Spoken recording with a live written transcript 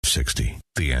60,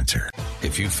 The Answer.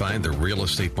 If you find the real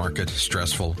estate market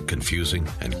stressful, confusing,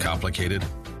 and complicated,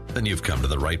 then you've come to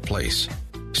the right place.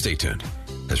 Stay tuned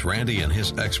as Randy and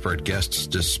his expert guests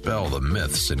dispel the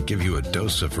myths and give you a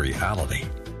dose of reality.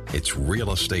 It's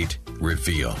Real Estate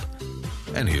Revealed.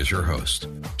 And here's your host,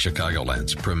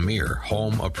 Chicagoland's premier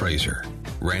home appraiser,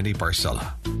 Randy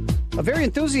Barcella. A very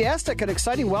enthusiastic and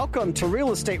exciting welcome to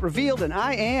Real Estate Revealed, and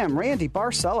I am Randy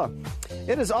Barcella.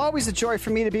 It is always a joy for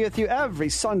me to be with you every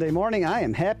Sunday morning. I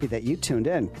am happy that you tuned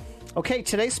in. Okay,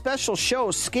 today's special show,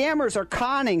 scammers are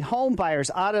conning home buyers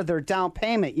out of their down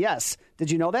payment. Yes, did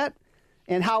you know that?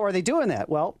 And how are they doing that?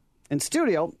 Well, in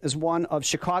studio is one of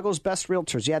Chicago's best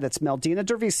realtors. Yeah, that's Meldina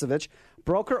Dervisevic,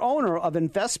 broker-owner of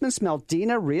Investments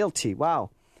Meldina Realty.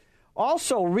 Wow.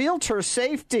 Also, realtor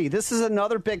safety. This is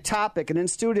another big topic. And in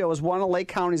studio is one of Lake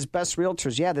County's best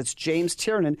realtors. Yeah, that's James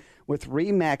Tiernan with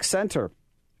RE/MAX Center.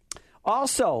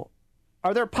 Also,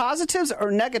 are there positives or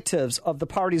negatives of the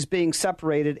parties being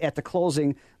separated at the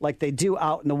closing like they do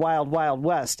out in the Wild Wild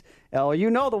West? Well, you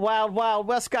know the Wild Wild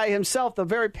West guy himself, the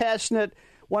very passionate,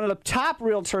 one of the top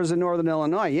realtors in Northern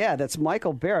Illinois. Yeah, that's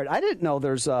Michael Barrett. I didn't know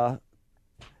there's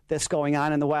this going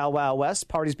on in the Wild Wild West,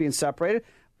 parties being separated.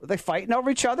 Are they fighting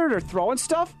over each other? They're throwing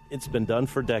stuff? It's been done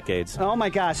for decades. Oh, my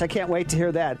gosh. I can't wait to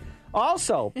hear that.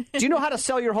 Also, do you know how to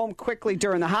sell your home quickly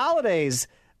during the holidays?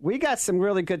 We got some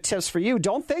really good tips for you.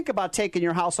 Don't think about taking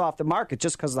your house off the market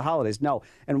just because of the holidays. No.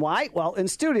 And why? Well, in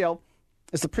studio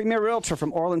is the premier realtor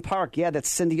from Orland Park. Yeah, that's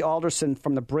Cindy Alderson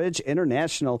from the Bridge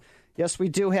International. Yes, we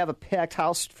do have a packed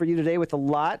house for you today with a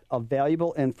lot of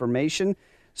valuable information.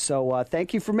 So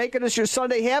thank you for making us your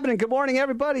Sunday habit, and good morning,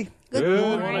 everybody. Good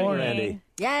morning, Randy.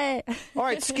 Yay. All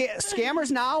right,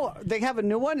 scammers now, they have a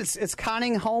new one. It's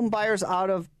conning home buyers out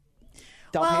of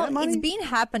down payment money? It's been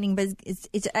happening, but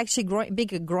it's actually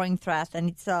growing threat, and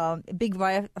it's a big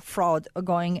wire fraud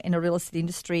going in the real estate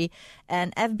industry.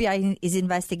 And FBI is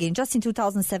investigating. Just in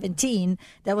 2017,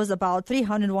 there was about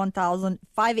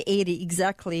 301,580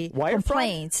 exactly wire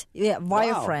complaints. Fraud? Yeah,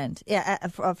 wire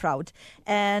wow. fraud,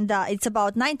 and it's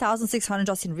about 9,600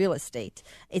 just in real estate.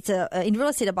 It's in real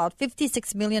estate about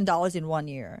 $56 million in 1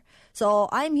 year. So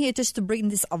I'm here just to bring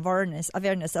this awareness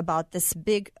about this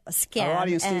big scam. Our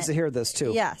audience needs to hear this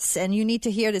too. Yes, and you need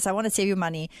to hear this. I want to save you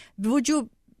money. Would you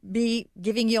be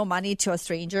giving your money to a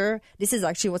stranger? This is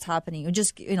actually what's happening. You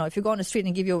just, if you go on the street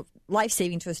and give your life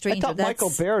saving to a stranger. I thought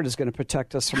Michael Barrett is going to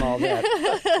protect us from all that.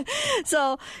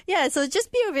 So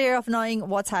just be aware of knowing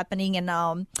what's happening, and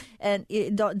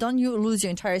don't you lose your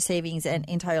entire savings and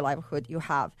entire livelihood you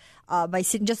have by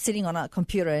sitting on a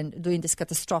computer and doing this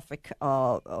catastrophic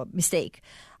mistake.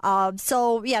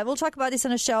 We'll talk about this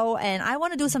on the show, and I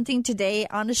want to do something today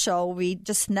on the show we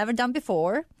just never done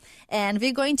before, and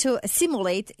we're going to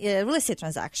simulate a real estate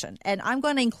transaction, and I'm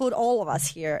going to include all of us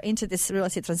here into this real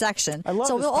estate transaction. I love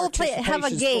so this we'll all have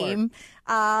a game.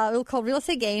 We'll call real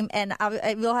estate game, and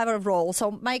we'll have a role.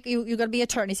 So Mike, you're going to be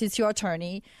attorney since you're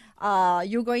attorney.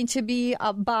 You're going to be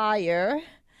a buyer.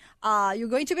 You're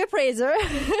going to be appraiser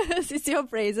since you're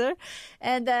appraiser,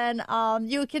 and then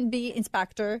you can be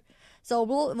inspector. So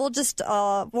we'll just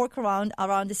work around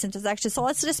this transaction. So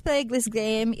let's just play this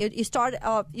game. You start.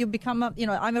 You become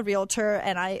I'm a realtor,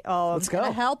 and I let's go.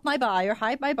 I help my buyer.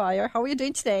 Hi, my buyer. How are you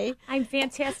doing today? I'm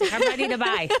fantastic. I'm ready to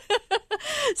buy.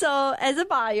 So as a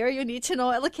buyer, you need to know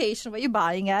a location where you're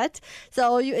buying at.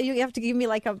 So you have to give me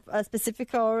like a specific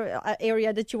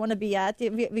area that you want to be at.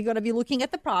 We're going to be looking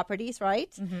at the properties, right?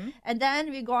 Mm-hmm. And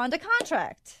then we go on the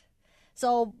contract.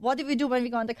 So what do we do when we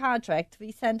go on the contract?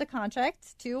 We send the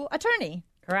contract to attorney.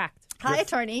 Correct. Hi,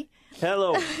 attorney.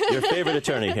 Hello, your favorite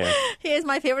attorney here. He is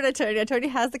my favorite attorney. Attorney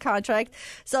has the contract.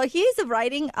 So he's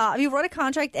writing, we wrote a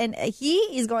contract, and he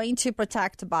is going to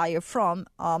protect the buyer from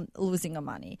losing the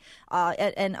money.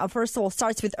 And first of all,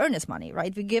 starts with earnest money,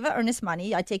 right? We give earnest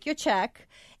money. I take your check,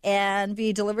 and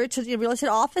we deliver it to the real estate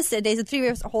office. There's a 3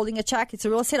 ways of holding a check. It's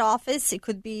a real estate office. It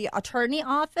could be attorney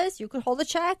office. You could hold a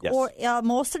check. Yes. Or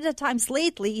most of the times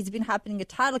lately, it's been happening at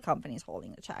title companies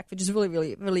holding a check, which is really,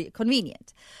 really, really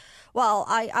convenient. Well,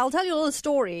 I'll tell you a little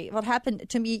story. What happened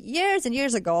to me years and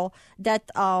years ago?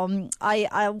 That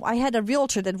I had a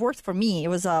realtor that worked for me.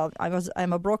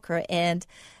 I'm a broker, and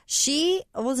she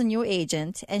was a new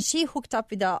agent, and she hooked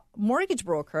up with a mortgage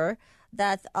broker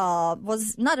that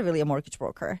was not really a mortgage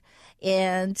broker,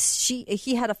 and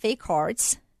he had a fake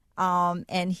cards,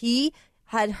 and he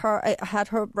had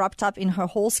her wrapped up in her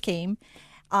whole scheme.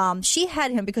 She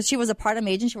had him because she was a part-time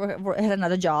agent. She had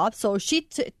another job. So she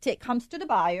comes to the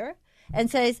buyer and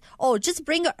says, "Oh, just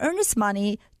bring earnest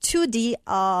money to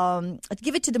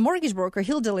give it to the mortgage broker.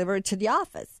 He'll deliver it to the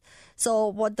office." So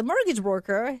what the mortgage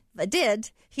broker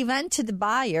did, he went to the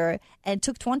buyer and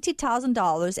took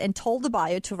 $20,000 and told the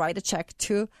buyer to write a check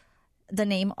to the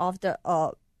name of the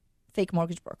fake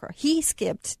mortgage broker. He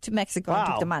skipped to Mexico and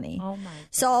took the money. Oh my God.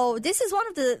 So this is one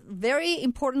of the very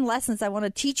important lessons I want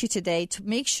to teach you today, to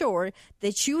make sure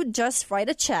that you just write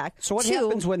a check. So what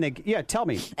happens when they? Yeah, tell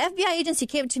me. FBI agency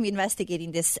came to me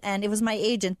investigating this, and it was my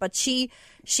agent, but she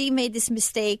made this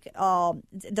mistake.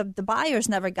 The buyers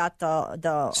never got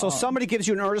the. So somebody gives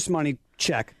you an earnest money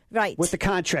check, Right. with the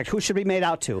contract. Who should be made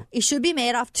out to? It should be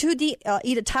made off to the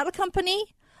either title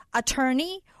company,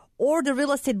 attorney, or the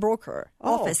real estate broker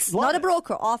office. love Not a it.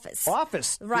 broker, office.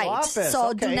 Office. The Right. office, So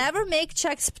okay. do never make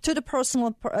checks to the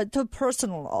personal to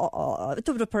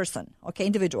the person. Okay,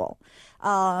 individual.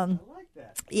 I like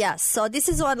that. Yes. So this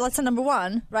is lesson number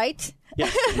 1, right?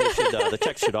 Yes, and the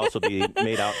check should also be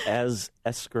made out as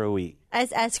escrowee.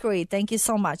 As escrow. Thank you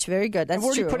so much. Very good. That's And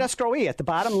where do true. you put escrowee? At the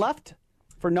bottom left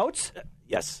for notes?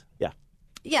 Yes, yeah.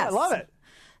 Yes. I love it.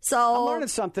 So I'm learning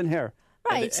something here.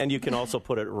 right. And you can also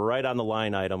put it right on the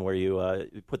line item where you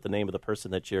put the name of the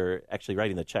person that you're actually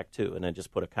writing the check to, and then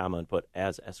just put a comma and put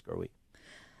as escrowee.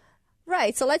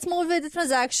 Right. So let's move with the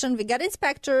transaction. We got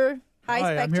inspector. Hi,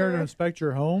 Hi, inspector. I'm here to inspect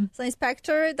your home. So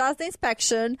inspector does the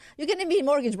inspection. You can be a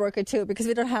mortgage broker too, because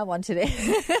we don't have one today.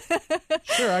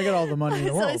 Sure, I got all the money in the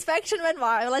So world. inspection went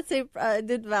well. Let's say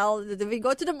did well. We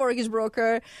go to the mortgage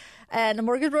broker, and the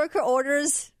mortgage broker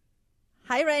orders.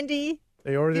 Hi, Randy.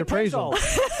 They ordered the appraisal.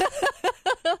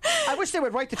 I wish they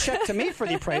would write the check to me for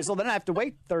the appraisal. Then I have to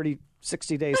wait 30,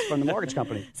 60 days from the mortgage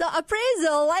company. So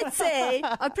appraisal, let's say,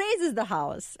 appraises the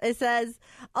house. It says,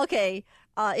 okay,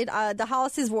 the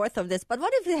house is worth of this. But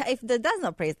what if it doesn't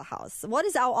appraise the house? What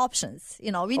is our options?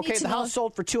 We need Okay, to the know. house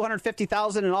sold for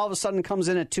 $250,000 and all of a sudden comes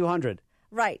in at $200,000.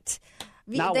 Right.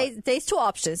 Now what? There's two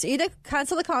options. Either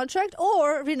cancel the contract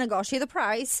or renegotiate the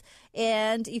price,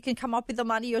 and you can come up with the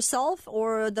money yourself,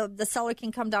 or the seller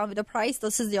can come down with the price.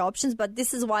 This is the options, but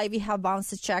this is why we have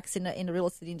bounced checks in the real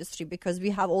estate industry, because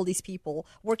we have all these people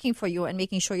working for you and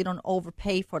making sure you don't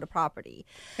overpay for the property.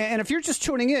 And if you're just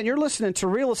tuning in, you're listening to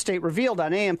Real Estate Revealed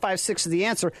on AM 560 The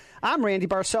Answer. I'm Randy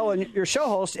Barcella, your show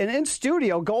host, and in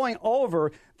studio going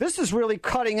over, this is really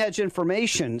cutting-edge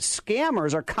information.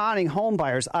 Scammers are conning home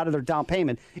buyers out of their down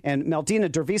payment, and Meldina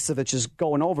Dervisevic is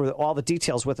going over all the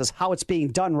details with us, how it's being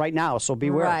done right now, so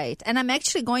beware. Right. And I'm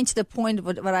actually going to the point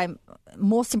what I'm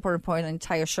most important point in the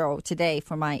entire show today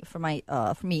for me.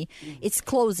 It's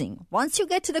closing. Once you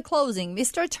get to the closing,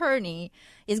 Mr. Attorney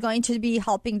is going to be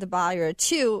helping the buyer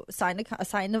to sign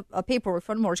a paperwork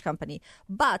for the mortgage company.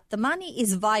 But the money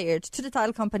is wired to the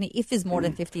title company if it's more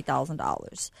than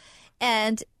 $50,000.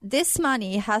 And this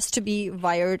money has to be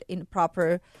wired in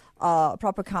proper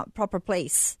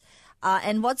place.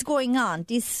 And what's going on?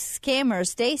 These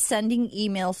scammers, they sending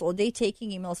emails or they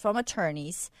taking emails from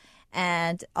attorneys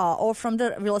and or from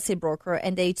the real estate broker,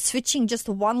 and they switching just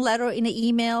one letter in an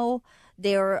email.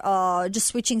 They're just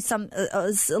switching some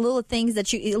little things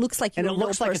that it looks like. And it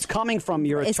looks like it's coming from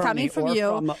your attorney. It's coming from or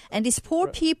you. And these poor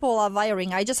people are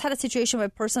wiring. I just had a situation where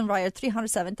a person wired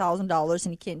 $307,000,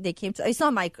 and they came to. It's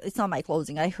not my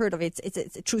closing. I heard of it.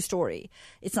 It's a true story.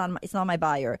 It's not my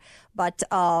buyer, but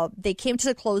they came to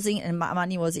the closing and my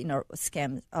money was in a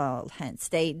scam hands.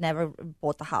 They never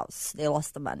bought the house. They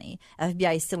lost the money.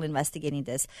 FBI is still investigating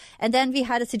this. And then we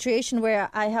had a situation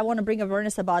where I want to bring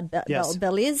awareness about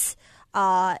Belize.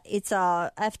 It's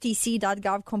a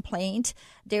FTC.gov complaint.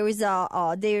 There is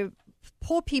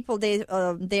poor people. They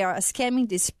are scamming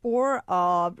these poor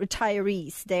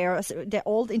retirees. Their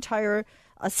old entire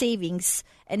savings,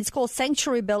 and it's called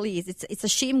Sanctuary Belize. It's a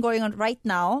scheme going on right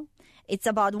now. It's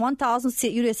about 1,000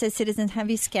 USA citizens have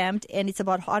been scammed, and it's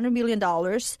about $100 million.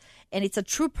 And it's a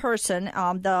true person.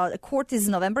 The court is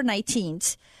November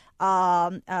 19th.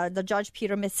 The Judge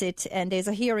Peter Missett, and there's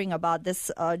a hearing about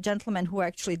this gentleman who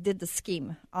actually did the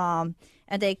scheme. And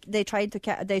they tried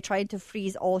to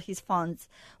freeze all his funds,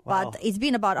 but it's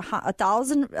been about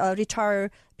 1,000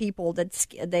 retired people that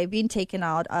they've been taken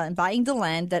out and buying the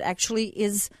land that actually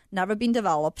is never been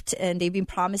developed, and they've been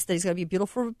promised that it's going to be a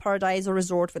beautiful paradise or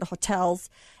resort with hotels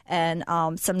and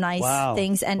some nice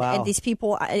things. And these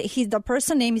people, the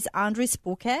person name is Andrei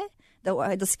Spuke.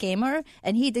 The scammer,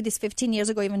 and he did this 15 years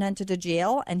ago, even entered the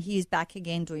jail, and he's back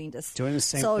again doing this. Doing the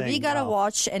same thing. So we got to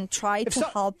watch and try to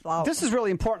help out. This is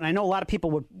really important. I know a lot of people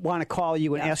would want to call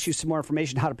you and ask you some more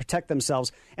information how to protect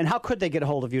themselves. And how could they get a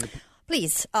hold of you?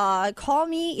 Please call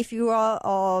me if you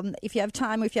if you have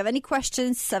time, or if you have any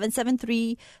questions.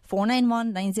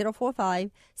 773-491-9045.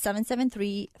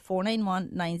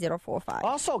 773-491-9045.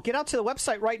 Also, get out to the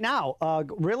website right now.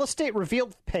 Real Estate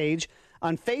Revealed page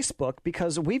on Facebook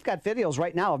because we've got videos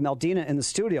right now of Meldina in the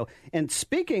studio. And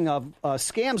speaking of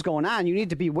scams going on, you need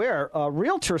to beware.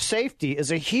 Realtor safety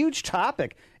is a huge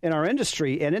topic in our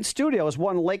industry. And in studio is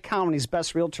one of Lake County's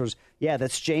best realtors. Yeah,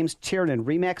 that's James Tiernan,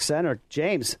 RE/MAX Center.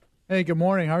 James. Hey, good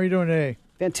morning. How are you doing today?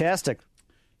 Fantastic.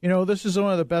 You know, this is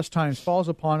one of the best times. Fall's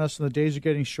upon us, and the days are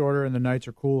getting shorter, and the nights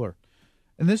are cooler.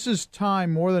 And this is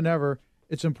time more than ever.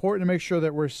 It's important to make sure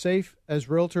that we're safe as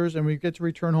realtors, and we get to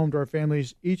return home to our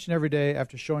families each and every day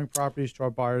after showing properties to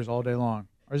our buyers all day long.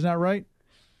 Isn't that right?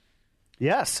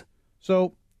 Yes.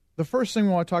 So the first thing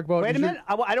we want to talk about... Wait a minute.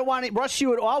 I don't want to rush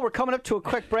you at all. We're coming up to a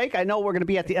quick break. I know we're going to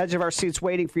be at the edge of our seats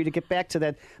waiting for you to get back to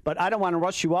that, but I don't want to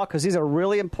rush you all because these are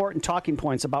really important talking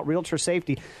points about realtor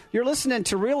safety. You're listening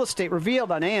to Real Estate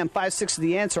Revealed on AM 560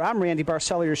 The Answer. I'm Randy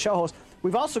Barcella, your show host.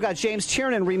 We've also got James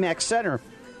Tiernan, RE/MAX Center,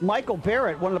 Michael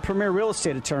Barrett, one of the premier real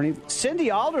estate attorneys,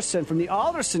 Cindy Alderson from the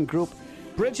Alderson Group,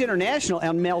 Bridge International,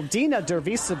 and Meldina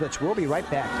Dervisevic. We'll be right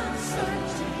back.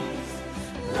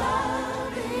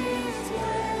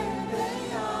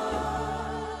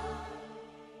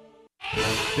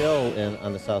 Bill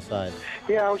on the south side.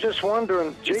 Yeah, I was just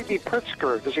wondering, J.B.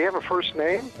 Pritzker, does he have a first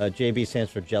name? J.B. stands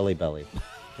for Jelly Belly.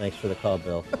 Thanks for the call,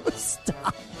 Bill.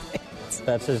 Stop it.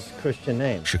 That's his Christian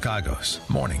name. Chicago's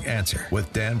Morning Answer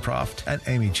with Dan Proft and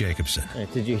Amy Jacobson.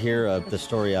 Did you hear the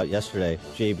story out yesterday?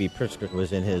 J.B. Pritzker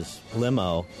was in his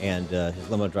limo, and his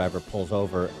limo driver pulls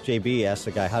over. J.B. asks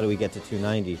the guy, how do we get to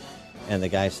 290? And the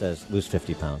guy says, lose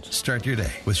 50 pounds. Start your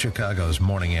day with Chicago's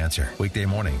Morning Answer. Weekday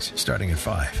mornings starting at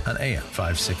 5 on AM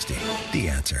 560. The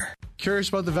Answer. Curious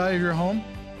about the value of your home?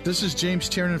 This is James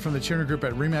Tiernan from the Tiernan Group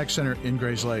at RE/MAX Center in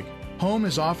Grays Lake. Home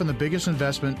is often the biggest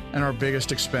investment and our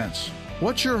biggest expense.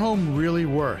 What's your home really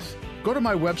worth? Go to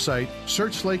my website,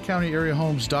 search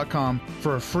LakeCountyAreaHomes.com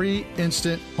for a free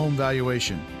instant home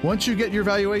valuation. Once you get your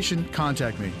valuation,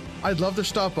 contact me. I'd love to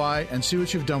stop by and see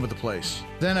what you've done with the place.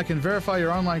 Then I can verify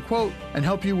your online quote and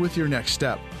help you with your next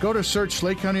step. Go to search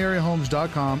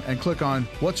LakeCountyAreaHomes.com and click on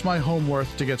What's My Home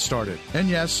Worth to get started. And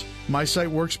yes, my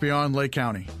site works beyond Lake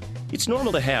County. It's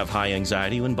normal to have high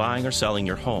anxiety when buying or selling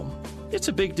your home. It's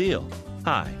a big deal.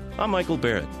 Hi, I'm Michael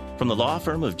Barrett from the law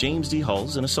firm of James D.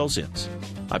 Hulls and Associates.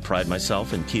 I pride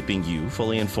myself in keeping you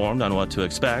fully informed on what to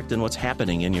expect and what's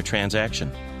happening in your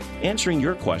transaction. Answering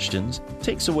your questions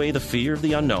takes away the fear of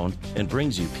the unknown and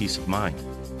brings you peace of mind.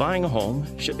 Buying a home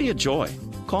should be a joy.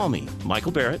 Call me,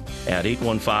 Michael Barrett, at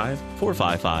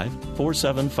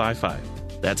 815-455-4755.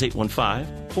 That's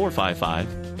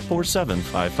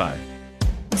 815-455-4755.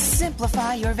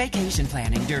 Simplify your vacation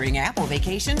planning during Apple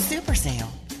Vacation Super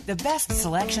Sale. The best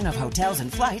selection of hotels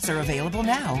and flights are available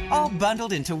now, all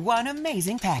bundled into one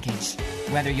amazing package.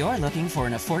 Whether you're looking for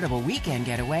an affordable weekend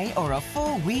getaway or a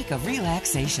full week of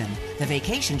relaxation, the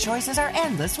vacation choices are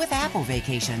endless with Apple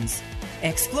Vacations.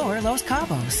 Explore Los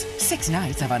Cabos. 6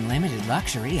 nights of unlimited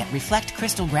luxury at Reflect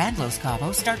Crystal Grand Los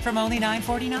Cabos start from only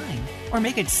 $949. Or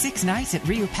make it 6 nights at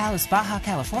Rio Palace, Baja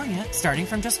California, starting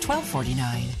from just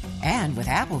 $1249. And with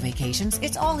Apple Vacations,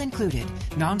 it's all included.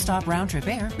 Non-stop round-trip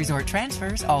air, resort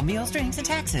transfers, all meals, drinks, and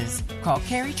taxes. Call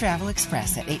Carey Travel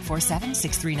Express at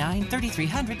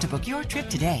 847-639-3300 to book your trip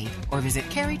today. Or visit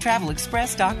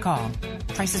CareyTravelExpress.com.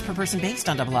 Prices per person based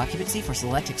on double occupancy for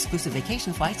select exclusive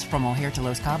vacation flights from O'Hare to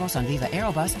Los Cabos on Viva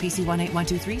Aerobus PC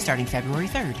 18123 starting February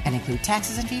 3rd and include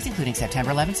taxes and fees including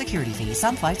September 11th security fees.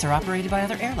 Some flights are operated by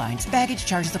other airlines. Baggage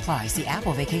charges apply. See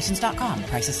AppleVacations.com.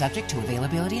 Prices subject to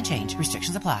availability and change.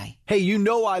 Restrictions apply. Hey, you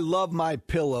know I love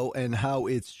MyPillow and how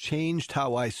it's changed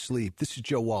how I sleep. This is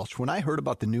Joe Walsh. When I heard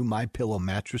about the new MyPillow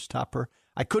mattress topper,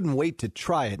 I couldn't wait to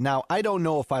try it. Now, I don't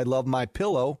know if I love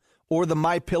MyPillow or the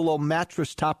MyPillow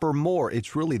mattress topper more.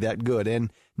 It's really that good.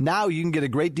 And now you can get a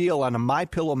great deal on a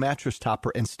MyPillow mattress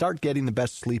topper and start getting the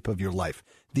best sleep of your life.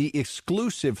 The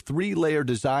exclusive 3-layer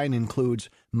design includes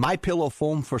MyPillow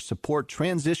foam for support,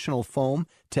 transitional foam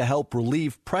to help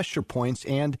relieve pressure points,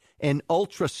 and an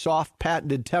ultra-soft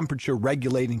patented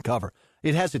temperature-regulating cover.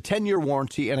 It has a 10-year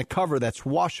warranty and a cover that's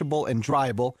washable and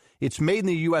dryable. It's made in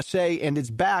the USA, and it's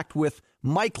backed with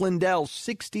Mike Lindell's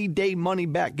 60-day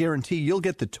money-back guarantee. You'll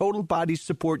get the total body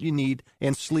support you need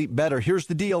and sleep better. Here's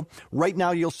the deal. Right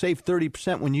now, you'll save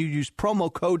 30% when you use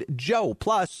promo code JOE.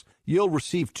 Plus, you'll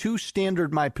receive 2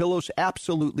 standard MyPillows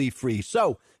absolutely free.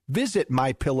 So visit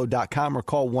MyPillow.com or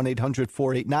call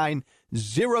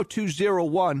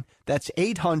 1-800-489-0201. That's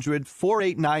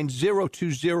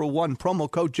 800-489-0201.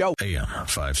 Promo code JOE. AM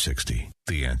 560,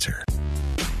 The Answer.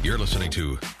 You're listening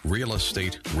to Real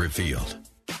Estate Revealed.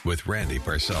 with Randy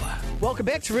Barcella. Welcome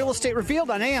back to Real Estate Revealed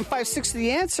on AM 560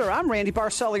 The Answer. I'm Randy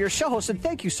Barcella, your show host, and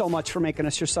thank you so much for making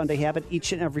us your Sunday habit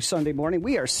each and every Sunday morning.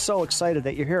 We are so excited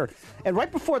that you're here. And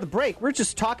right before the break, we're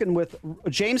just talking with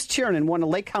James Tiernan, one of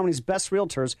Lake County's best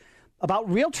realtors, about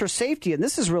realtor safety, and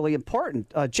this is really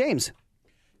important. James.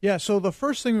 Yeah, so the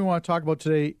first thing we want to talk about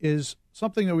today is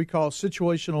something that we call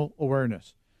situational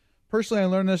awareness. Personally, I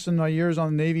learned this in my years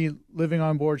on the Navy living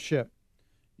on board ship.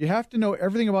 You have to know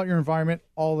everything about your environment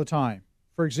all the time.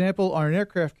 For example, on an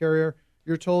aircraft carrier,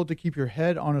 you're told to keep your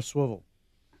head on a swivel.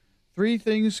 3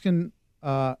 things can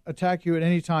attack you at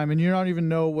any time, and you don't even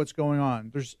know what's going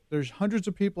on. There's hundreds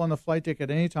of people on the flight deck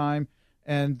at any time,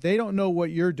 and they don't know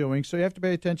what you're doing, so you have to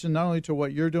pay attention not only to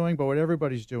what you're doing, but what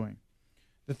everybody's doing.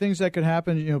 The things that could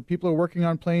happen, people are working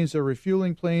on planes, they're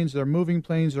refueling planes, they're moving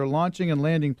planes, they're launching and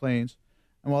landing planes,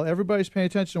 and while everybody's paying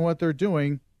attention to what they're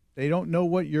doing, they don't know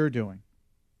what you're doing.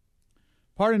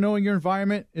 Part of knowing your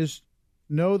environment is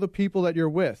know the people that you're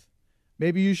with.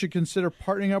 Maybe you should consider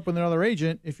partnering up with another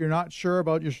agent if you're not sure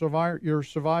about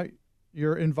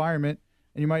your environment,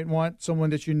 and you might want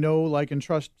someone that you know, like, and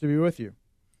trust to be with you.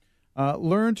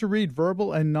 Learn to read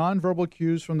verbal and nonverbal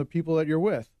cues from the people that you're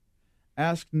with.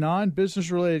 Ask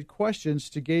non-business related questions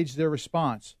to gauge their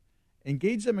response.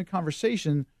 Engage them in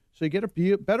conversation so you get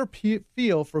a better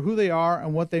feel for who they are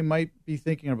and what they might be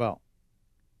thinking about.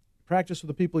 Practice with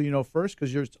the people you know first,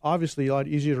 because it's obviously a lot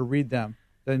easier to read them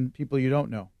than people you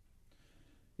don't know.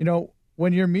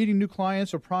 When you're meeting new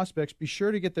clients or prospects, be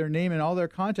sure to get their name and all their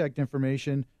contact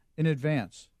information in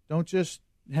advance. Don't just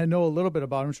know a little bit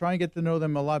about them. Try and get to know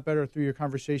them a lot better through your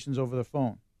conversations over the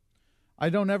phone. I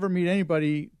don't ever meet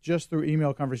anybody just through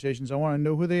email conversations. I want to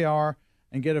know who they are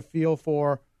and get a feel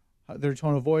for their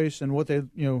tone of voice and what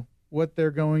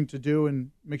they're going to do,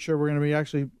 and make sure we're going to be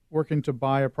actually working to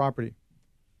buy a property.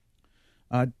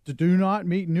 Do not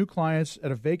meet new clients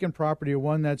at a vacant property or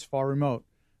one that's far remote.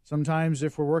 Sometimes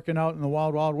if we're working out in the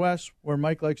wild, wild west where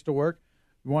Mike likes to work,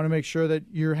 we want to make sure that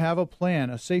you have a plan,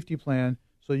 a safety plan,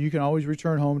 so you can always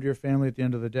return home to your family at the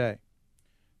end of the day.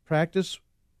 Practice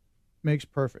makes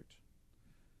perfect.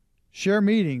 Share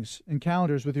meetings and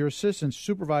calendars with your assistants,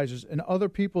 supervisors, and other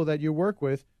people that you work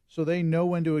with so they know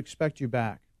when to expect you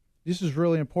back. This is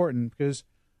really important because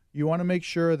you want to make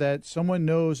sure that someone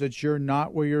knows that you're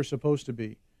not where you're supposed to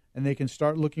be, and they can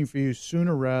start looking for you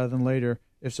sooner rather than later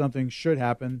if something should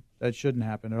happen that shouldn't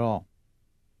happen at all.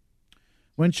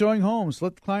 When showing homes,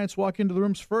 let clients walk into the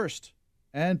rooms first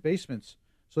and basements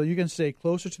so you can stay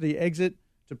closer to the exit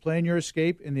to plan your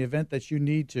escape in the event that you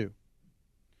need to.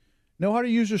 Know how to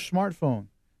use your smartphone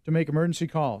to make emergency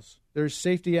calls. There's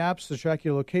safety apps to track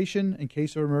your location in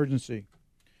case of emergency.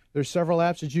 There's several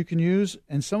apps that you can use,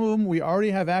 and some of them we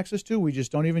already have access to. We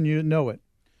just don't even know it.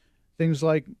 Things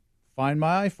like Find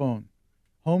My iPhone,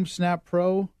 Home Snap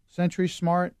Pro, Century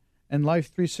Smart, and Life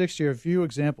 360 are a few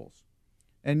examples.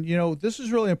 And, this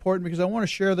is really important because I want to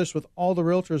share this with all the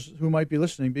realtors who might be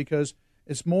listening, because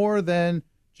it's more than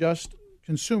just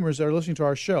consumers that are listening to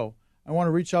our show. I want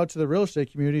to reach out to the real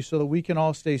estate community so that we can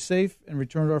all stay safe and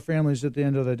return to our families at the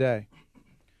end of the day.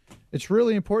 It's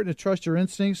really important to trust your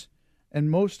instincts. And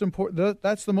most important,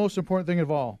 that's the most important thing of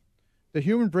all. The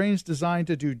human brain's designed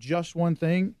to do just one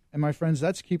thing, and my friends,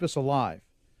 that's keep us alive.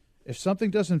 If something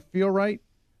doesn't feel right,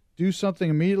 do something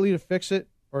immediately to fix it,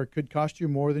 or it could cost you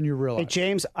more than you realize. Hey,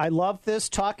 James, I love this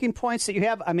talking points that you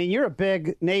have. I mean, you're a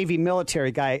big Navy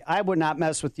military guy. I would not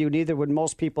mess with you. Neither would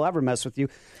most people ever mess with you.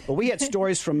 But we had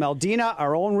stories from Meldina,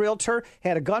 our own realtor,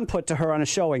 had a gun put to her on a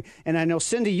showing. And I know,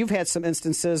 Cindy, you've had some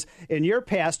instances in your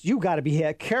past. You got to be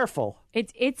careful.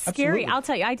 It's scary. I'll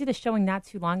tell you, I did a showing not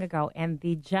too long ago, and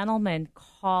the gentleman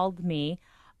called me.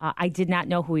 I did not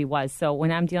know who he was. So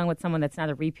when I'm dealing with someone that's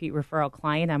not a repeat referral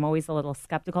client, I'm always a little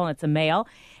skeptical, and it's a male.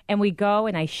 And we go,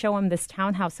 and I show him this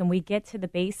townhouse, and we get to the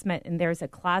basement, and there's a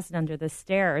closet under the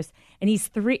stairs, and he's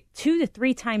 2 to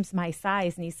 3 times my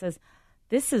size, and he says,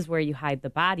 "This is where you hide the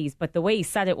bodies." But the way he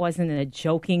said it wasn't in a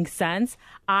joking sense.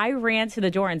 I ran to the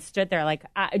door and stood there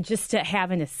just to have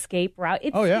an escape route.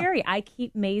 It's scary. I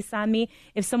keep mace on me.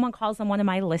 If someone calls on one of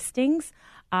my listings,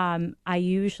 I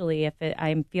usually, if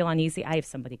I feel uneasy, I have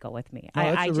somebody go with me.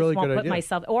 I just won't put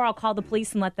myself, or I'll call the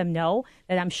police and let them know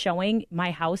that I'm showing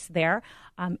my house there.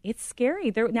 It's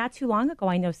scary. Not too long ago,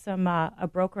 I know a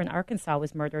broker in Arkansas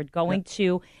was murdered going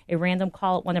to a random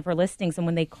call at one of her listings, and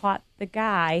when they caught the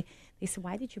guy, they said,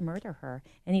 "Why did you murder her?"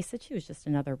 And he said she was just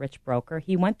another rich broker.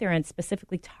 He went there and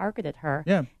specifically targeted her.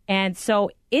 Yeah. And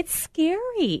so it's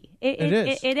scary. It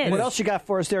is. What else you got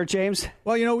for us there, James?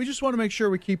 Well, we just want to make sure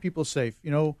we keep people safe.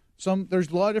 There's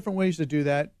a lot of different ways to do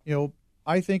that.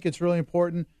 I think it's really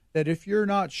important that if you're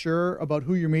not sure about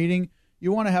who you're meeting,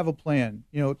 you want to have a plan.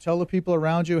 Tell the people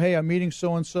around you, hey, I'm meeting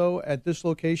so-and-so at this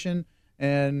location,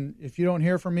 and if you don't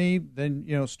hear from me,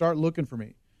 then, start looking for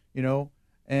me,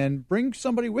 and bring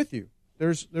somebody with you.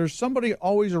 There's somebody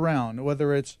always around,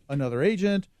 whether it's another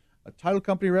agent, a title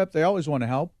company rep, they always want to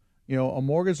help, a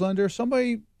mortgage lender,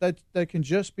 somebody that can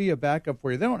just be a backup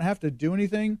for you. They don't have to do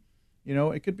anything.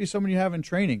 It could be someone you have in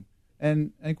training.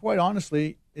 And quite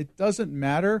honestly, it doesn't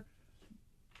matter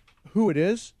who it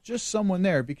is, just someone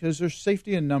there, because there's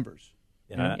safety in numbers.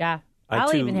 Yeah.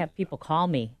 I'll even have people call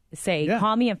me, say,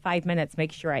 call me in 5 minutes,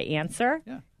 make sure I answer.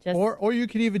 Yeah. Or you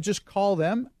could even just call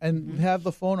them and have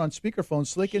the phone on speakerphone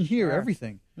so they can hear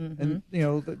everything. And,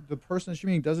 the person that's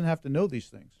meeting doesn't have to know these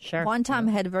things. Sure. One time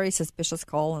I had a very suspicious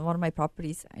call on one of my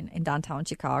properties in downtown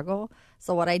Chicago.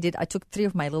 So what I did, I took 3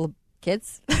 of my little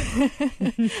kids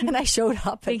and I showed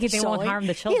up. Thinking they won't harm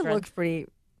the children. He looked pretty,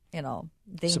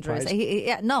 dangerous.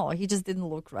 He just didn't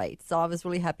look right. So I was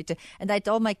really happy to. And I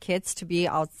told my kids to be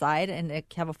outside and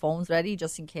have a phones ready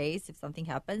just in case if something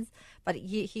happens. But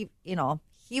he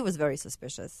was very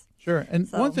suspicious. Sure. And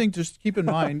one thing just keep in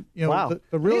mind, wow.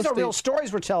 the real These estate, are real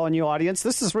stories we're telling you, audience.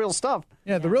 This is real stuff.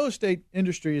 Yeah, the real estate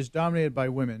industry is dominated by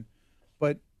women,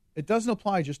 but it doesn't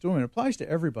apply just to women. It applies to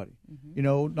everybody.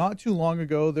 Not too long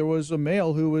ago, there was a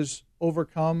male who was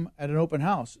overcome at an open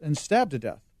house and stabbed to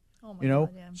death. Oh my God,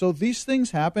 yeah. So these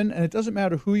things happen, and it doesn't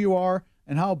matter who you are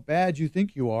and how bad you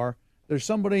think you are. There's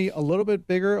somebody a little bit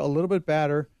bigger, a little bit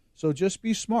badder. So just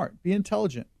be smart, be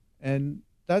intelligent, and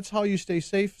that's how you stay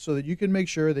safe so that you can make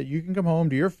sure that you can come home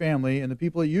to your family and the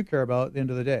people that you care about at the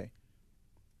end of the day.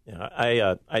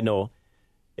 Yeah, I know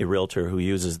a realtor who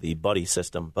uses the buddy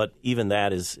system, but even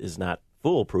that is not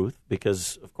foolproof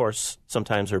because, of course,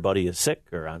 sometimes her buddy is sick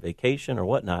or on vacation or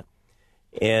whatnot.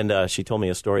 And she told me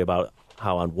a story about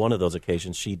how on one of those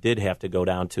occasions she did have to go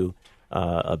down to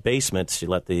a basement. She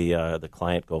let the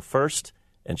client go first,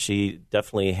 and she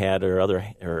definitely had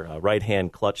her right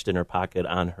hand clutched in her pocket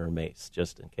on her mace,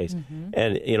 just in case.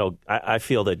 And, I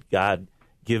feel that God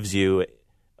gives you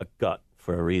a gut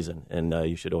for a reason, and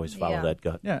you should always follow that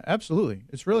gut. Yeah, absolutely.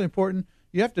 It's really important.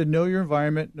 You have to know your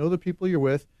environment, know the people you're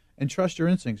with, and trust your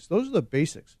instincts. Those are the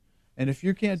basics. And if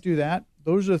you can't do that,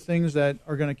 those are the things that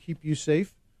are going to keep you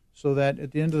safe so that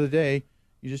at the end of the day,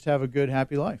 you just have a good,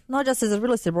 happy life. Not just as a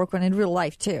real estate broker, and in real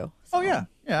life, too. So, oh, yeah.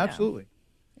 Yeah, absolutely.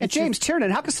 And James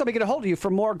Tiernan, how can somebody get a hold of you for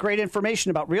more great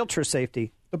information about realtor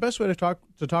safety? The best way to talk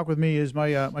with me is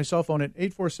my cell phone at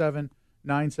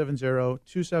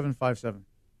 847-970-2757.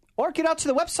 Or get out to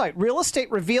the website,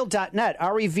 realestaterevealed.net,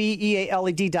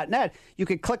 REVEALED.net. You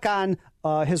can click on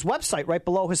his website right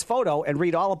below his photo and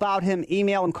read all about him,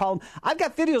 email him, call him. I've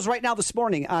got videos right now this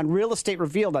morning on Real Estate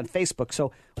Revealed on Facebook.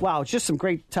 So, wow, just some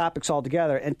great topics all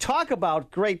together. And talk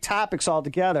about great topics all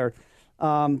together.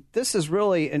 This is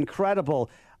really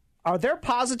incredible. Are there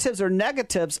positives or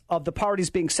negatives of the parties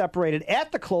being separated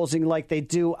at the closing like they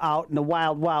do out in the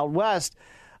Wild Wild West?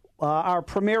 Our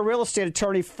premier real estate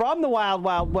attorney from the Wild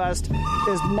Wild West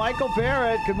is Michael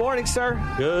Barrett. Good morning, sir.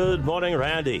 Good morning,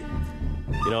 Randy.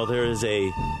 There is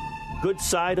a good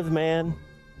side of man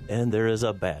and there is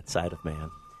a bad side of man.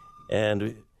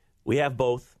 And we have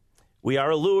both. We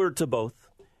are allured to both.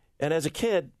 And as a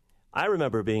kid, I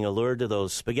remember being allured to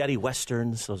those spaghetti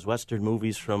westerns, those western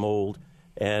movies from old.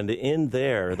 And in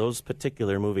there, those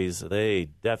particular movies, they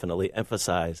definitely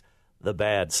emphasize the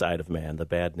bad side of man, the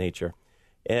bad nature.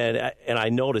 And I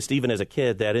noticed, even as a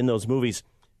kid, that in those movies,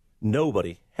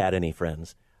 nobody had any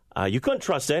friends. You couldn't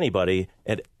trust anybody,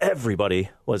 and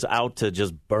everybody was out to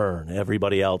just burn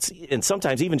everybody else, and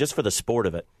sometimes even just for the sport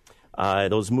of it.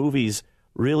 Those movies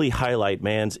really highlight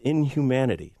man's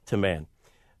inhumanity to man.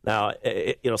 Now,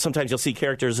 sometimes you'll see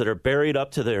characters that are buried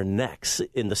up to their necks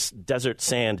in the desert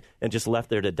sand and just left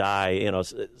there to die,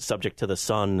 subject to the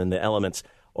sun and the elements.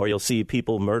 Or you'll see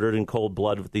people murdered in cold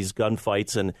blood with these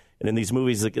gunfights. And in these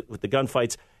movies with the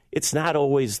gunfights, it's not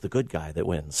always the good guy that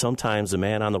wins. Sometimes the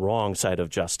man on the wrong side of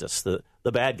justice, the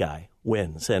bad guy,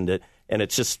 wins. And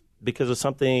it's just because of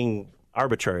something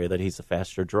arbitrary that he's a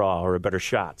faster draw or a better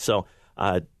shot. So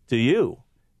do you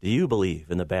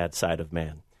believe in the bad side of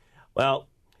man? Well,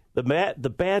 the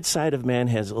bad side of man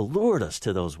has allured us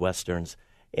to those Westerns.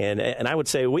 And I would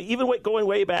say, even going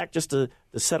way back just to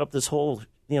set up this whole,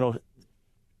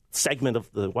 segment of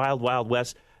the Wild Wild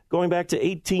West, going back to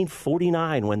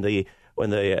 1849 when the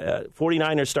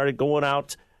 49ers started going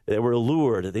out, they were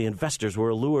allured. The investors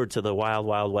were allured to the Wild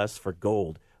Wild West for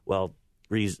gold. Well,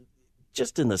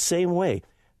 just in the same way,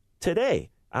 today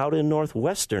out in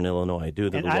northwestern Illinois due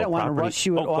to and the low I don't want to property. rush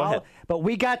you at Go all, ahead. but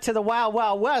we got to the Wild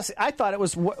Wild West. I thought it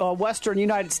was western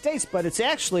United States, but it's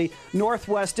actually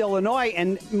northwest Illinois.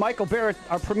 And Michael Barrett,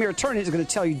 our premier attorney, is going to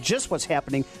tell you just what's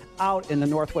happening out in the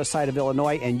northwest side of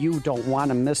Illinois, and you don't want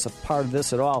to miss a part of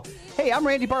this at all. Hey, I'm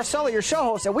Randy Barcella, your show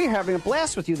host, and we're having a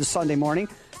blast with you this Sunday morning.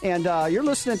 And you're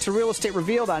listening to Real Estate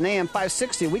Revealed on AM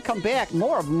 560. We come back,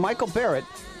 more of Michael Barrett,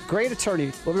 great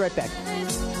attorney. We'll be right back.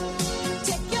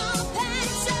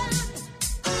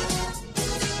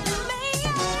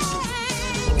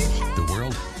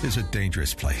 Is a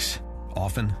dangerous place.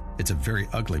 Often, it's a very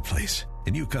ugly place,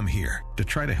 and you come here to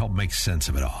try to help make sense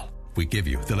of it all. We give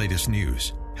you the latest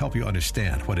news, help you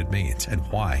understand what it means and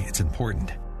why it's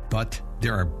important. But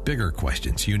there are bigger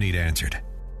questions you need answered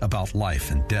about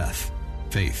life and death,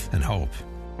 faith and hope.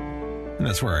 And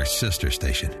that's where our sister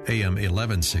station, AM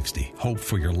 1160, Hope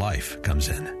for Your Life, comes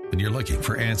in. When you're looking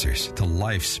for answers to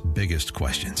life's biggest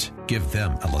questions, give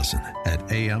them a listen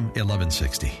at AM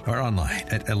 1160 or online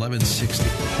at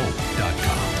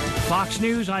 1160hope.com. Fox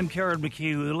News, I'm Karen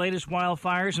McHugh. The latest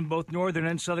wildfires in both northern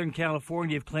and southern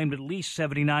California have claimed at least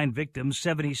 79 victims,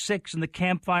 76 in the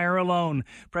Camp Fire alone.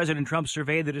 President Trump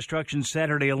surveyed the destruction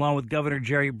Saturday along with Governor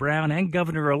Jerry Brown and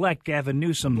Governor-elect Gavin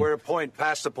Newsom. We're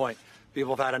past the point.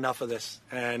 People have had enough of this,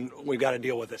 and we've got to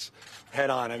deal with this head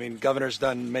on. I mean, Governor's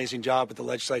done an amazing job with the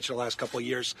legislature the last couple of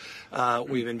years.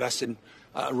 We've invested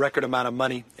a record amount of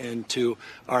money into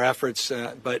our efforts,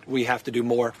 but we have to do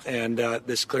more, and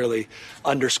this clearly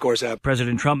underscores that.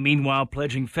 President Trump, meanwhile,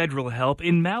 pledging federal help.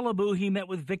 In Malibu, he met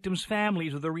with victims'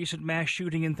 families of the recent mass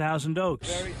shooting in Thousand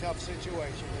Oaks. Very tough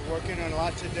situation. We're working on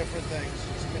lots of different things.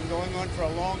 It's been going on for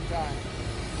a long time.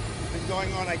 It's been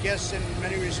going on, I guess, in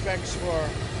many respects for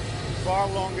far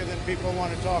longer than people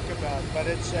want to talk about, but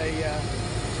it's a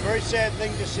very sad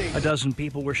thing to see. A dozen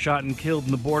people were shot and killed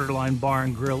in the Borderline Bar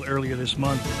and Grill earlier this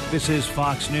month. This is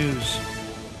Fox News.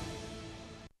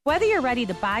 Whether you're ready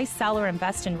to buy, sell, or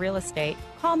invest in real estate,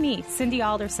 call me, Cindy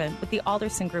Alderson, with the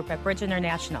Alderson Group at Bridge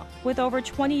International. With over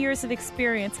 20 years of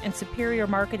experience and superior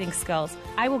marketing skills,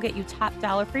 I will get you top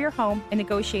dollar for your home and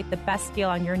negotiate the best deal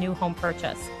on your new home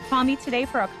purchase. Call me today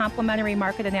for a complimentary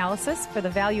market analysis for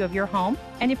the value of your home.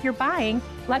 And if you're buying,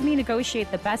 let me negotiate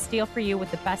the best deal for you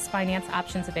with the best finance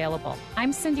options available.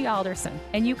 I'm Cindy Alderson,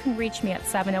 and you can reach me at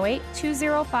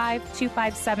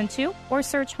 708-205-2572 or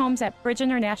search homes at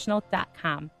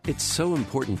bridgeinternational.com. It's so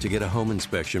important to get a home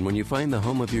inspection when you find the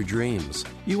home of your dreams.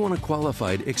 You want a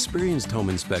qualified, experienced home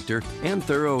inspector and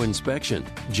thorough inspection.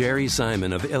 Jerry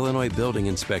Simon of Illinois Building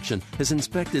Inspection has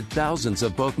inspected thousands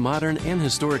of both modern and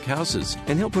historic houses,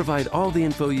 and he'll provide all the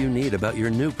info you need about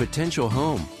your new potential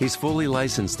home. He's fully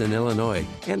licensed in Illinois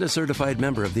and a certified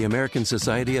member of the American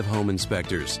Society of Home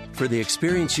Inspectors. For the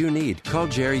experience you need, call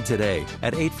Jerry today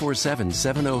at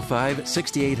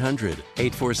 847-705-6800.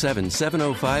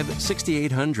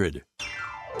 847-705-6800.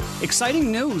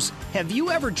 Exciting news. Have you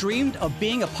ever dreamed of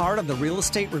being a part of the Real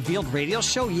Estate Revealed radio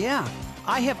show? Yeah.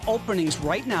 I have openings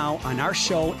right now on our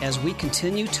show as we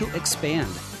continue to expand.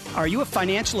 Are you a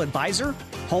financial advisor,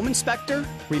 home inspector,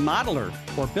 remodeler,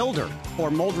 or builder,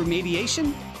 or mold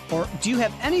remediation? Or do you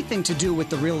have anything to do with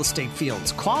the real estate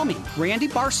fields? Call me, Randy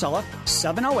Barcella,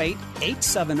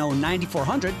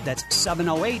 708-870-9400. That's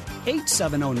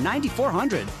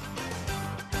 708-870-9400.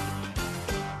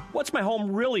 What's my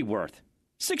home really worth?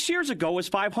 6 years ago it was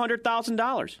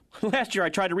 $500,000. Last year I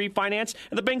tried to refinance,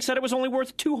 and the bank said it was only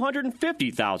worth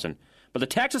 $250,000. But the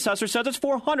tax assessor says it's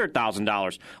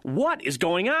 $400,000. What is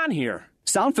going on here?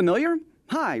 Sound familiar?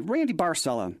 Hi, Randy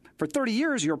Barcella. For 30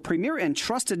 years, your premier and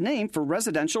trusted name for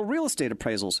residential real estate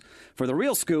appraisals. For the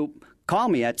real scoop, call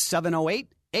me at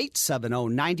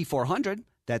 708-870-9400.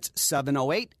 That's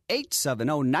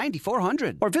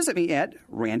 708-870-9400. Or visit me at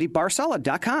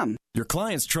randybarcella.com. Your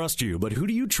clients trust you, but who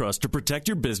do you trust to protect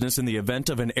your business in the event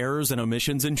of an errors and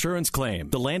omissions insurance claim?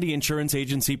 The Landy Insurance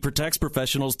Agency protects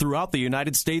professionals throughout the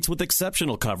United States with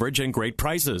exceptional coverage and great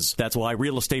prices. That's why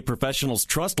real estate professionals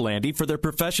trust Landy for their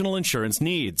professional insurance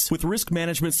needs. With risk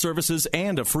management services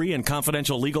and a free and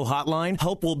confidential legal hotline,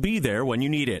 help will be there when you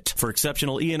need it. For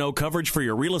exceptional E&O coverage for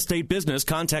your real estate business,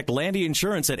 contact Landy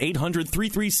Insurance at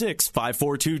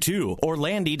 800-336-5422 or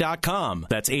landy.com.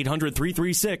 That's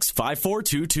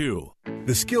 800-336-5422.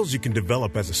 The skills you can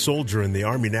develop as a soldier in the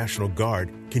Army National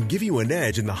Guard can give you an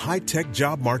edge in the high-tech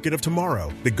job market of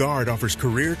tomorrow. The Guard offers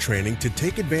career training to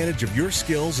take advantage of your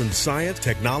skills in science,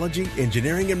 technology,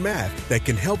 engineering, and math that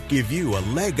can help give you a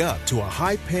leg up to a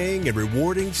high-paying and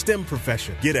rewarding STEM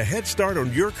profession. Get a head start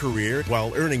on your career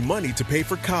while earning money to pay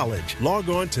for college. Log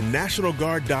on to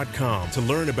NationalGuard.com to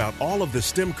learn about all of the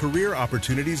STEM career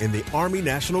opportunities in the Army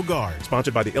National Guard.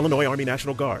 Sponsored by the Illinois Army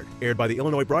National Guard. Aired by the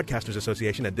Illinois Broadcasters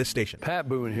Association at this station. Pat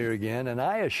Boone here again, and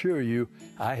I assure you,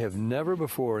 I have never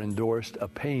before endorsed a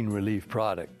pain relief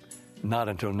product. Not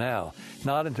until now.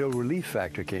 Not until Relief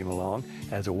Factor came along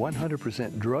as a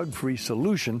 100% drug-free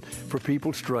solution for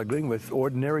people struggling with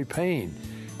ordinary pain.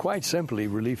 Quite simply,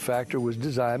 Relief Factor was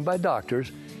designed by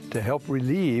doctors to help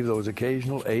relieve those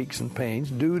occasional aches and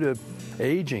pains due to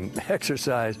aging,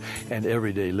 exercise, and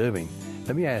everyday living.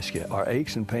 Let me ask you, are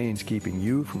aches and pains keeping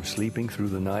you from sleeping through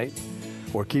the night?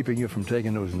 Or keeping you from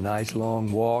taking those nice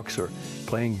long walks or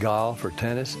playing golf or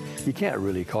tennis? You can't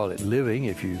really call it living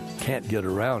if you can't get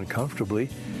around comfortably.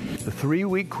 The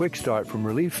 3-week quick start from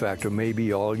Relief Factor may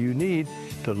be all you need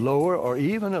to lower or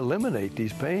even eliminate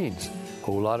these pains. A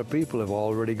whole lot of people have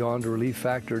already gone to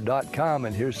ReliefFactor.com,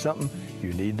 and here's something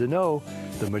you need to know.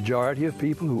 The majority of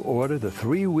people who order the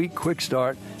 3-week quick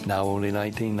start, now only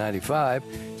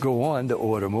 $19.95, go on to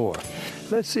order more.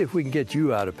 Let's see if we can get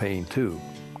you out of pain too.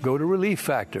 Go to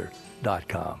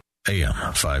ReliefFactor.com. AM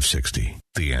 560,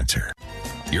 The Answer.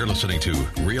 You're listening to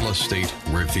Real Estate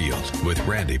Revealed with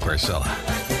Randy Barcella.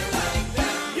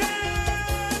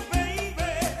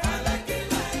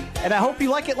 And I hope you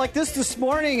like it like this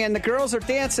morning, and the girls are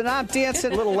dancing. I'm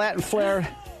dancing, a little Latin flair.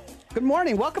 Good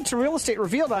morning. Welcome to Real Estate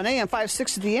Revealed on AM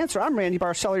 560 The Answer. I'm Randy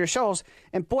Barcella, your shows.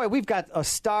 And boy, we've got a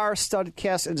star-studded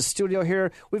cast in the studio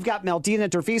here. We've got Meldina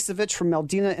Dervisevich from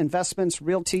Meldina Investments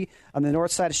Realty on the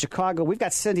north side of Chicago. We've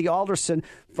got Cindy Alderson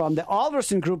from the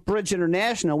Alderson Group Bridge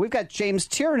International. We've got James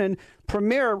Tiernan,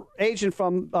 premier agent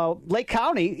from Lake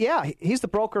County. Yeah, he's the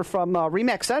broker from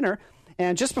RE/MAX Center.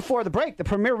 And just before the break, the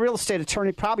premier real estate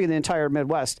attorney probably in the entire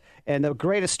Midwest and the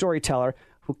greatest storyteller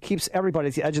who keeps everybody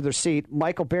at the edge of their seat,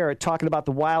 Michael Barrett, talking about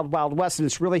the wild, wild west. And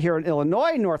it's really here in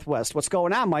Illinois Northwest. What's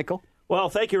going on, Michael? Well,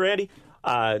 thank you, Randy.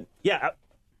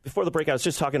 Before the break, I was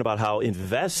just talking about how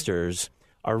investors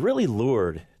are really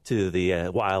lured to the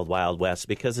wild, wild west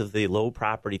because of the low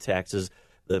property taxes.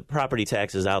 The property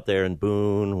taxes out there in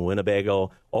Boone,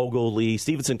 Winnebago, Ogle, Lee,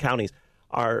 Stevenson counties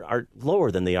are lower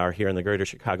than they are here in the greater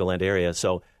Chicagoland area.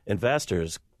 So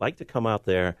investors like to come out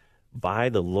there, buy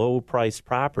the low-priced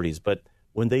properties. But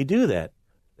when they do that,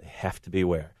 they have to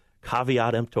beware.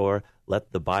 Caveat emptor,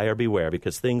 let the buyer beware,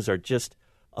 because things are just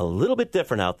a little bit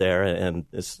different out there. And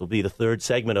this will be the third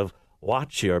segment of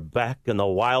Watch Your Back in the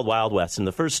Wild, Wild West. And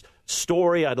the first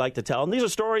story I'd like to tell, and these are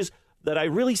stories that I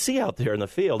really see out there in the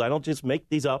field. I don't just make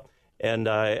these up. And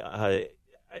I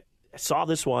saw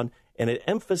this one, and it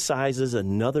emphasizes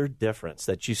another difference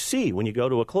that you see when you go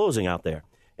to a closing out there.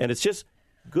 And it's just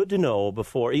good to know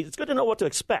what to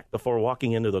expect before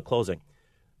walking into the closing.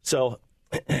 So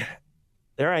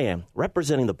there I am,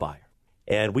 representing the buyer.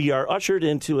 And we are ushered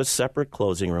into a separate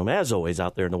closing room, as always,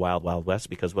 out there in the Wild, Wild West,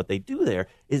 because what they do there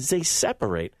is they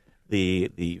separate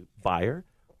the buyer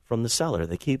from the seller.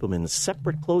 They keep them in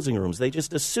separate closing rooms. They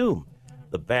just assume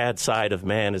the bad side of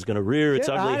man is going to rear its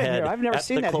ugly head I've never at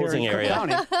seen the that closing here in area.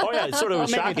 County. Oh, yeah, it sort of was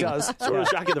shocking. It does. Sort of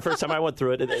shocking the first time I went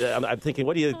through it. I'm thinking,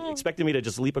 what are you expecting me to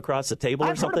just leap across the table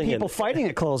or something? I've heard of people fighting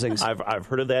at closings. I've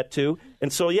heard of that, too.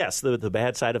 And so, yes, the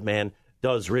bad side of man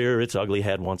does rear its ugly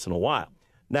head once in a while.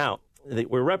 Now,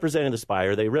 we're representing this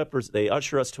buyer. They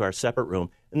usher us to our separate room.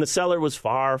 And the seller was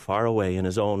far, far away in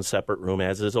his own separate room,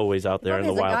 as is always out there in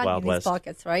the Wild, Wild West. He has a gun in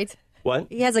his pockets, right? What?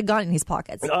 He has a gun in his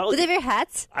pockets. Do they wear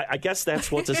hats? I guess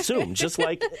that's what's assumed. Just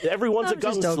like everyone's a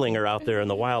gunslinger out there in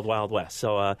the Wild, Wild West.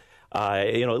 So,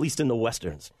 at least in the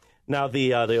Westerns. Now,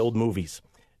 the old movies.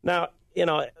 Now,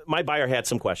 my buyer had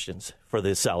some questions for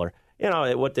the seller.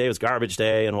 What day was garbage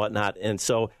day and whatnot. And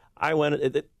so I went.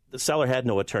 The seller had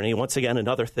no attorney. Once again,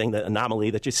 another thing, the anomaly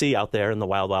that you see out there in the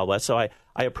Wild, Wild West. So I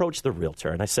approached the realtor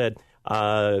and I said,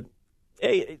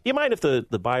 hey, do you mind if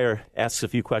the buyer asks a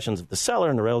few questions of the seller?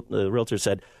 And the realtor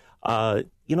said, can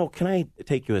I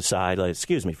take you aside?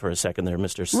 Excuse me for a second there,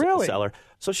 Mr. Seller.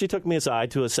 So she took me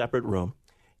aside to a separate room,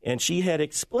 and she had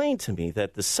explained to me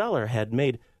that the seller had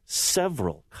made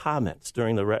several comments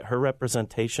during her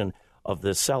representation of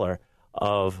the seller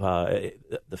of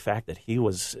the fact that he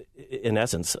was, in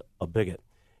essence, a bigot.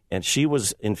 And she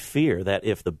was in fear that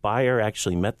if the buyer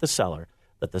actually met the seller,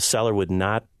 that the seller would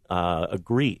not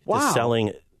agree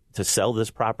to sell this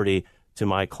property to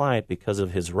my client because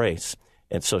of his race.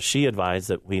 And so she advised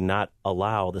that we not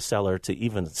allow the seller to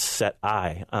even set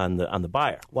eye on the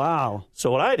buyer. Wow.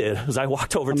 So what I did was I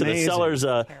walked over to the Amazing. seller's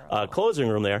closing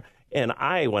room there, and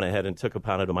I went ahead and took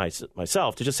upon it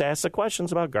myself to just ask the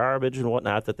questions about garbage and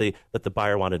whatnot that the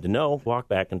buyer wanted to know, walked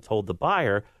back and told the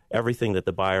buyer everything that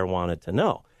the buyer wanted to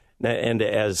know. And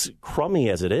as crummy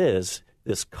as it is,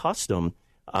 this custom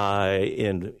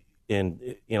in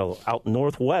out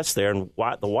northwest there in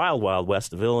the wild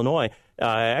west of Illinois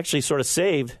actually sort of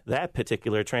saved that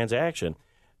particular transaction.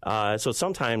 So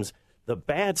sometimes the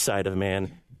bad side of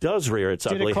man does rear its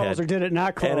ugly head. Did it close or did it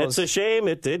not close? And it's a shame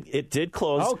it did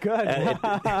close. Oh, good.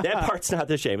 That part's not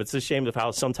the shame. It's the shame of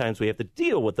how sometimes we have to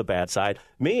deal with the bad side.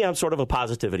 Me, I'm sort of a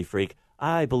positivity freak.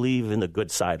 I believe in the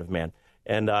good side of man.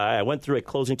 And I went through a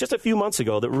closing just a few months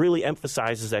ago that really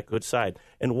emphasizes that good side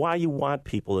and why you want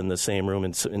people in the same room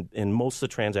in most of the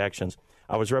transactions.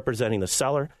 I was representing the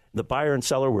seller. The buyer and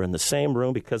seller were in the same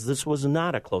room because this was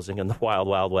not a closing in the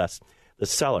wild west. The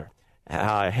seller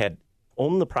had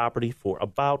owned the property for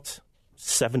about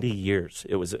 70 years.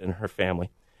 It was in her family.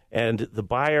 And the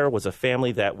buyer was a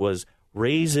family that was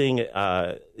raising,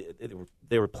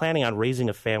 they were planning on raising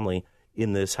a family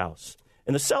in this house.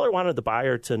 And the seller wanted the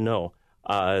buyer to know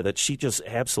that she just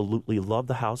absolutely loved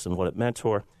the house and what it meant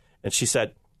to her. And she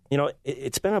said,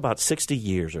 it's been about 60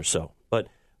 years or so, but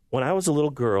when I was a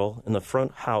little girl in the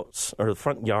front house or the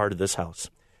front yard of this house,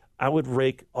 I would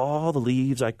rake all the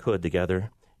leaves I could together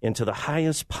into the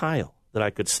highest pile that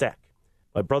I could stack.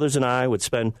 My brothers and I would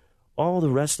spend all the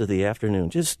rest of the afternoon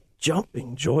just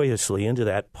jumping joyously into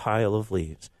that pile of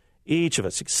leaves, each of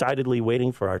us excitedly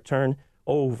waiting for our turn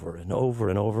over and over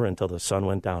and over until the sun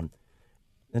went down.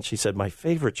 And she said, my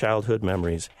favorite childhood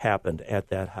memories happened at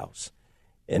that house.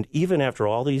 And even after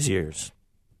all these years,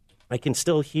 I can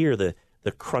still hear the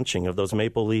crunching of those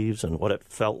maple leaves and what it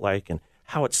felt like and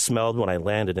how it smelled when I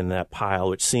landed in that pile,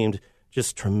 which seemed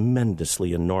just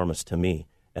tremendously enormous to me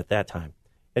at that time.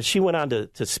 And she went on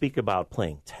to speak about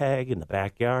playing tag in the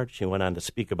backyard. She went on to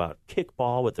speak about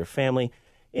kickball with their family.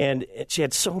 And she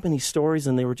had so many stories,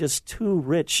 and they were just too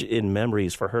rich in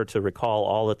memories for her to recall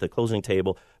all at the closing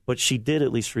table. But she did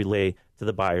at least relay to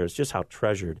the buyers just how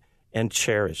treasured and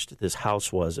cherished this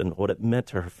house was and what it meant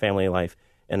to her family life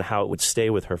and how it would stay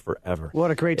with her forever.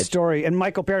 What a great story. And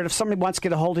Michael Barrett, if somebody wants to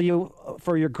get a hold of you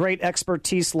for your great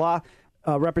expertise, law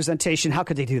representation, how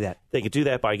could they do that? They could do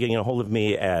that by getting a hold of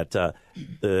me at the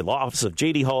law office of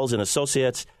J.D. Hulls and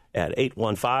Associates at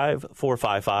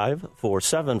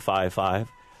 815-455-4755.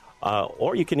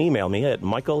 Or you can email me at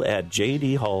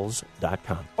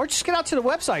michael@jdhulls.com. Or just get out to the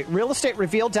website,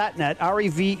 realestaterevealed.net,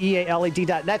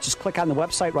 revealed.net. Just click on the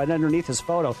website right underneath his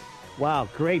photo. Wow,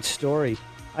 great story.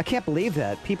 I can't believe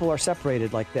that people are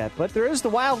separated like that. But there is the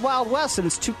Wild West, and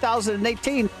it's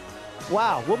 2018.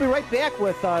 Wow. We'll be right back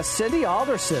with Cindy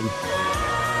Alderson.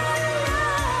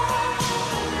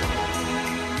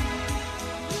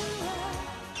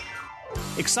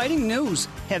 Exciting news.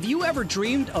 Have you ever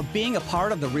dreamed of being a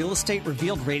part of the Real Estate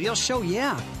Revealed radio show?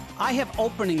 Yeah. I have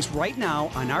openings right now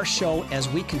on our show as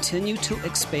we continue to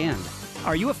expand.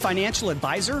 Are you a financial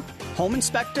advisor, home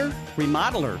inspector,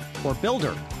 remodeler, or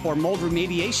builder, or mold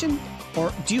remediation?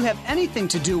 Or do you have anything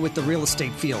to do with the real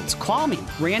estate fields? Call me,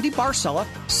 Randy Barcella,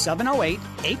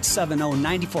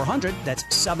 708-870-9400. That's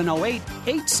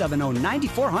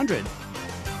 708-870-9400.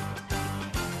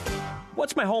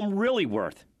 What's my home really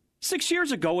worth? 6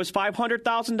 years ago, it was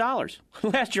 $500,000.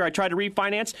 Last year, I tried to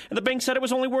refinance, and the bank said it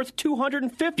was only worth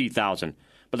 $250,000.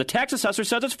 But the tax assessor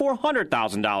says it's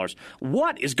 $400,000.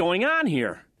 What is going on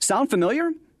here? Sound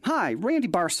familiar? Hi, Randy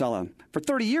Barcella. For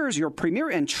 30 years, your premier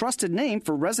and trusted name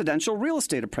for residential real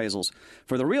estate appraisals.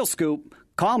 For the real scoop,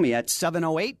 call me at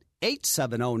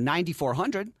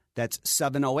 708-870-9400. That's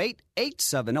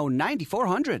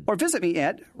 708-870-9400. Or visit me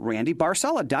at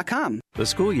randybarcella.com. The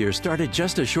school year started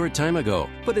just a short time ago,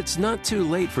 but it's not too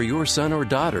late for your son or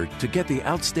daughter to get the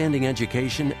outstanding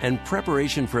education and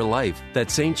preparation for life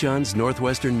that St. John's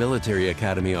Northwestern Military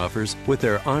Academy offers with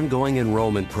their ongoing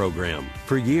enrollment program.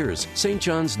 For years, St.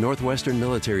 John's Northwestern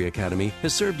Military Academy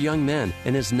has served young men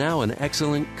and is now an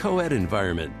excellent co-ed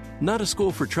environment. Not a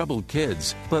school for troubled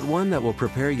kids, but one that will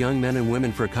prepare young men and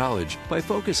women for college by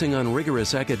focusing on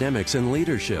rigorous academics and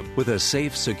leadership with a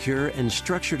safe, secure, and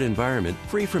structured environment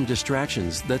free from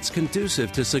distractions that's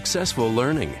conducive to successful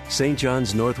learning. St.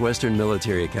 John's Northwestern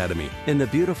Military Academy in the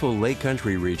beautiful Lake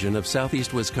Country region of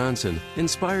southeast Wisconsin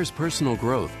inspires personal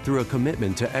growth through a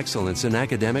commitment to excellence in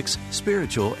academics,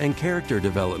 spiritual, and character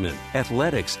development,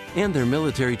 athletics, and their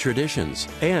military traditions.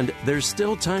 And there's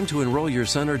still time to enroll your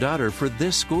son or daughter for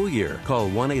this school year. Call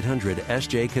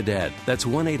 1-800-SJ-CADET. That's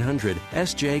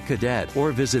 1-800-SJ-CADET.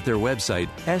 Or visit their website,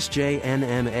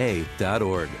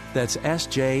 sjnma.org. That's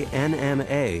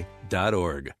sjnma.org.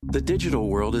 The digital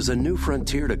world is a new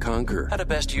frontier to conquer. How to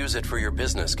best use it for your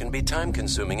business can be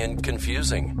time-consuming and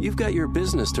confusing. You've got your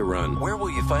business to run. Where will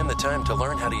you find the time to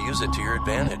learn how to use it to your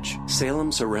advantage? Salem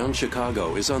Surround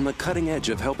Chicago is on the cutting edge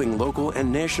of helping local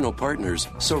and national partners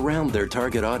surround their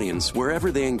target audience wherever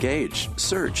they engage,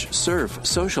 search, surf,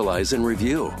 socialize, and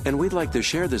review. And we'd like to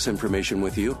share this information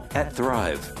with you at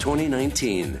Thrive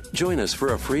 2019. Join us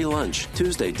for a free lunch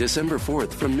Tuesday, December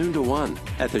 4th from noon to 1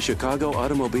 at the Chicago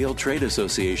Automobile Trade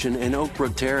Association in Oak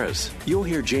Brook Terrace. You'll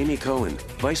hear Jamie Cohen,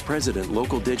 Vice President,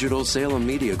 Local Digital Salem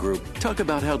Media Group, talk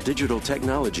about how digital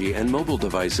technology and mobile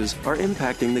devices are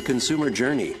impacting the consumer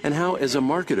journey and how, as a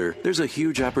marketer, there's a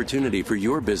huge opportunity for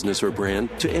your business or brand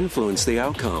to influence the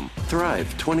outcome. Thrive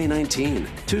 2019,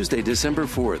 Tuesday, December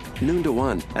 4th, noon to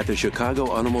 1 at the Chicago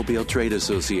Automobile Trade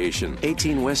Association,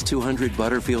 18 West 200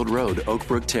 Butterfield Road, Oak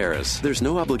Brook Terrace. There's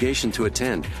no obligation to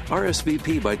attend.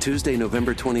 RSVP by Tuesday,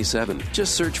 November 27th.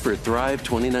 Just search for Thrive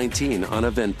 2019 on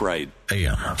Eventbrite.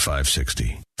 AM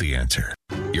 560, The Answer.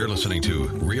 You're listening to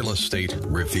Real Estate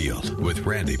Revealed with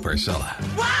Randy Barcella.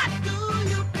 Why do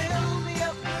you build me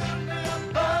up,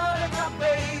 buttercup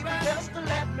baby, just to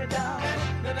let me down?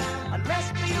 I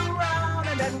messed you around,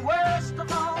 and then worst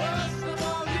of all,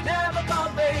 you never call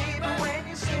baby when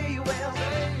you say you will.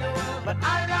 But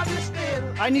I love you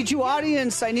still. I need you,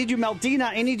 audience. I need you, Meldina.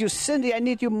 I need you, Cindy. I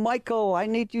need you, Michael. I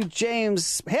need you,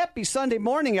 James. Happy Sunday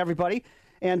morning, everybody.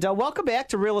 And welcome back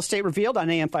to Real Estate Revealed on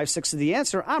AM 560 The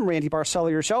Answer. I'm Randy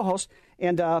Barcella, your show host.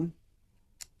 And do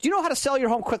you know how to sell your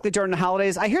home quickly during the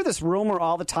holidays? I hear this rumor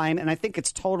all the time, and I think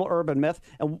it's total urban myth.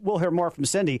 And we'll hear more from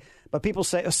Cindy. But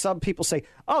some people say,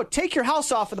 oh, take your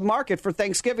house off of the market for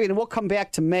Thanksgiving, and we'll come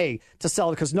back to May to sell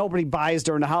it because nobody buys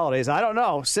during the holidays. I don't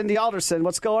know. Cindy Alderson,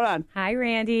 what's going on? Hi,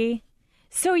 Randy.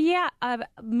 So,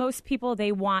 most people,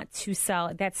 they want to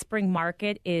sell. That spring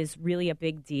market is really a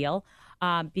big deal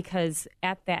because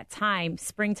at that time,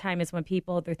 springtime is when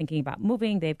they're thinking about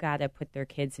moving. They've got to put their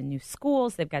kids in new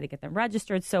schools. They've got to get them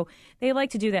registered. So they like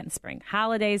to do that in spring.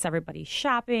 Holidays, everybody's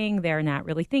shopping. They're not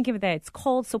really thinking of that. It's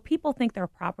cold. So people think their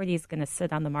property is going to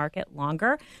sit on the market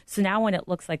longer. So now when it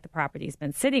looks like the property's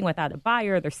been sitting without a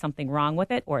buyer, there's something wrong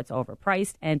with it or it's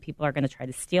overpriced and people are going to try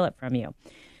to steal it from you.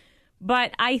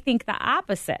 But I think the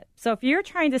opposite. So if you're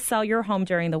trying to sell your home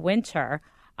during the winter,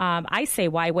 I say,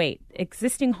 why wait?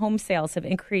 Existing home sales have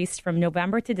increased from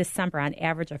November to December on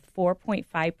average of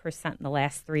 4.5% in the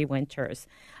last 3 winters.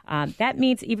 That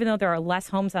means even though there are less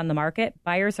homes on the market,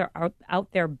 buyers are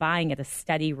out there buying at a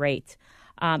steady rate,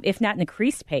 if not an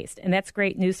increased pace. And that's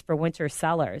great news for winter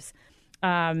sellers.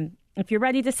 If you're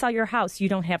ready to sell your house, you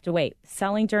don't have to wait.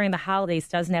 Selling during the holidays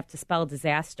doesn't have to spell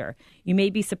disaster. You may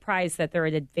be surprised that there are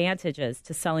advantages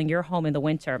to selling your home in the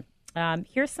winter.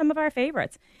 Here's some of our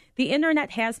favorites. The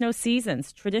internet has no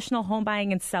seasons. Traditional home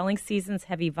buying and selling seasons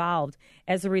have evolved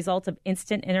as a result of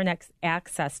instant internet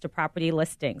access to property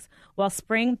listings. While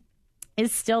spring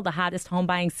is still the hottest home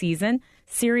buying season,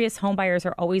 serious home buyers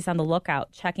are always on the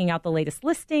lookout, checking out the latest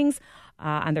listings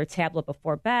on their tablet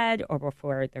before bed or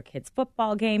before their kids'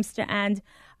 football games to end.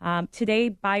 Today,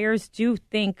 buyers do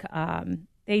think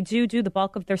they do the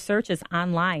bulk of their searches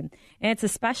online. And it's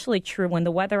especially true when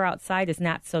the weather outside is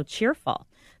not so cheerful.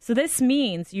 So this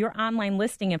means your online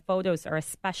listing and photos are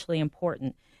especially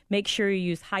important. Make sure you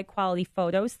use high-quality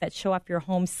photos that show off your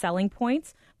home's selling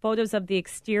points. Photos of the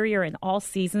exterior in all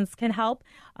seasons can help,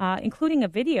 including a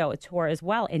video tour as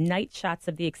well, and night shots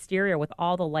of the exterior with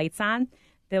all the lights on.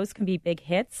 Those can be big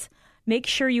hits. Make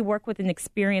sure you work with an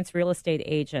experienced real estate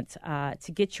agent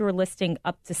to get your listing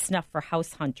up to snuff for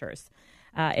house hunters.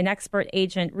 An expert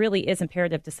agent really is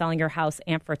imperative to selling your house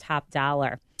and for top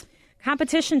dollar.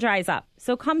 Competition dries up.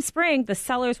 So come spring, the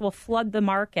sellers will flood the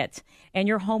market, and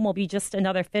your home will be just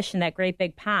another fish in that great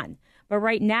big pond. But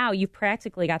right now, you've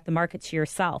practically got the market to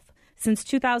yourself. Since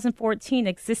 2014,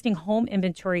 existing home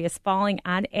inventory is falling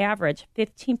on average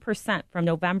 15% from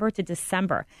November to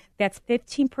December. That's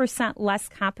 15% less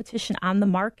competition on the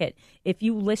market if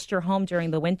you list your home during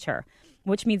the winter,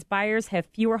 which means buyers have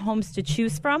fewer homes to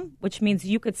choose from, which means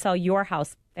you could sell your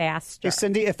house faster. Hey,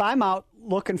 Cindy, if I'm out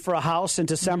looking for a house in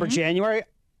December, January,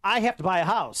 I have to buy a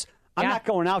house. I'm not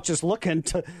going out just looking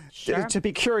to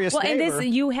be curious. Well, neighbor.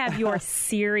 and you have your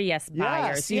serious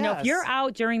buyers. Yes, you know, if you're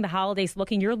out during the holidays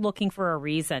you're looking for a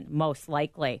reason, most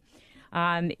likely.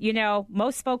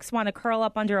 Most folks want to curl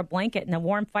up under a blanket and a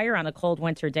warm fire on a cold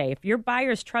winter day. If your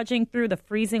buyer's trudging through the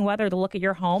freezing weather to look at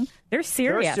your home, they're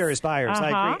serious. They're serious buyers, I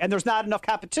agree. And there's not enough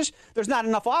competition. There's not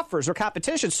enough offers or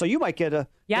competition, so you might get a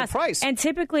good price. And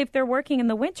typically, if they're working in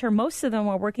the winter, most of them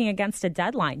are working against a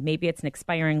deadline. Maybe it's an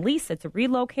expiring lease, it's a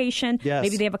relocation. Yes.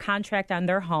 Maybe they have a contract on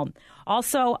their home.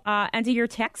 Also, end-of-year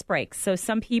tax breaks. So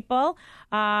some people,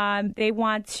 they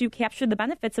want to capture the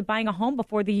benefits of buying a home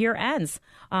before the year ends.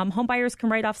 Home buyers can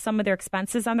write off some of their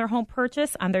expenses on their home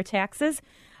purchase, on their taxes.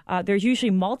 There's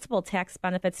usually multiple tax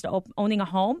benefits to owning a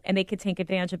home, and they can take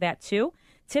advantage of that too.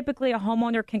 Typically, a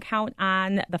homeowner can count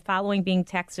on the following being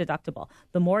tax deductible: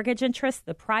 the mortgage interest,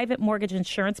 the private mortgage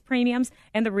insurance premiums,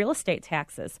 and the real estate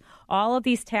taxes. All of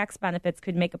these tax benefits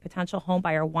could make a potential home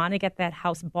buyer want to get that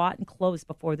house bought and closed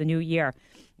before the new year.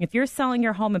 If you're selling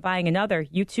your home and buying another,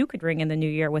 you too could ring in the new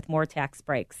year with more tax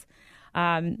breaks.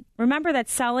 Remember that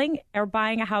selling or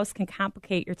buying a house can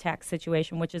complicate your tax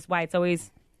situation, which is why it's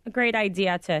always a great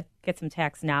idea to get some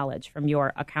tax knowledge from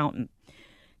your accountant.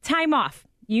 Time off.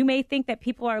 You may think that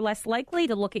people are less likely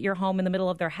to look at your home in the middle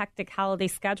of their hectic holiday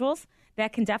schedules.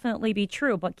 That can definitely be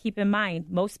true, but keep in mind,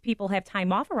 most people have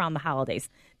time off around the holidays.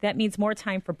 That means more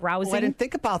time for browsing. Oh, I didn't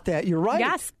think about that. You're right.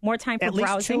 Yes, more time for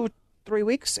browsing. At least 2-3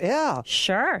 weeks, yeah.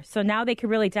 Sure. So now they can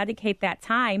really dedicate that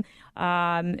time.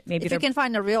 Maybe if you can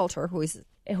find a realtor who's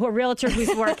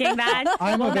working then.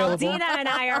 I'm available. Dina and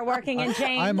I are working in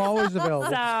James. I'm always available.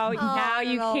 So now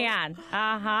you can.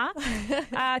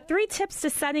 3 tips to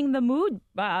setting the mood,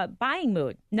 buying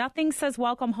mood. Nothing says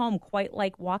welcome home quite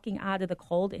like walking out of the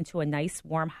cold into a nice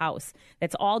warm house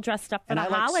that's all dressed up for the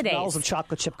holidays. Like smells of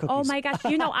chocolate chip cookies. Oh my gosh.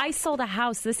 I sold a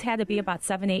house. This had to be about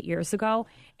 7-8 years ago.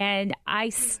 And I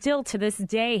still to this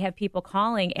day have people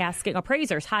calling, asking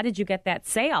appraisers, how did you get that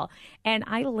sale? And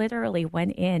I literally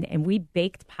went in and we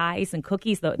baked pies and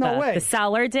cookies. The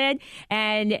seller did.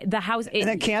 And the house. And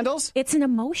then candles? It's an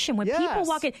emotion. When people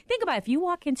walk in, think about it. If you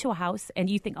walk into a house and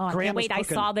you think, oh, I can't wait, I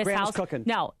saw this house. Cooking.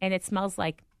 No, and it smells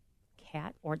like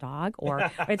cat or dog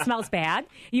or it smells bad.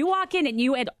 You walk in and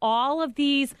you had all of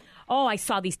these, oh, I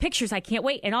saw these pictures. I can't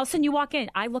wait. And all of a sudden you walk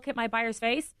in. I look at my buyer's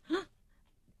face.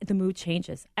 The mood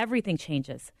changes. Everything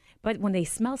changes. But when they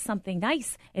smell something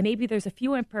nice and maybe there's a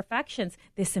few imperfections,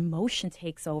 this emotion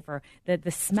takes over.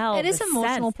 The smell. It is an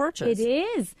emotional purchase. It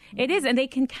is. It is. And they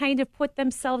can kind of put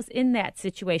themselves in that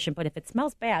situation. But if it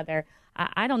smells bad,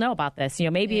 I don't know about this.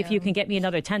 Maybe if you can get me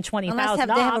another $10,000, $20,000 off.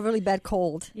 They have a really bad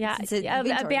cold. Yeah,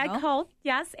 a bad cold.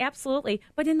 Yes, absolutely.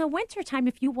 But in the wintertime,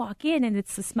 if you walk in and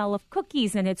it's the smell of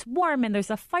cookies and it's warm and there's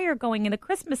a fire going and the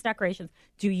Christmas decorations,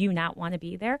 do you not want to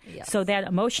be there? Yes. So that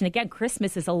emotion, again,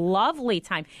 Christmas is a lovely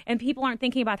time. And people aren't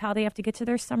thinking about how they have to get to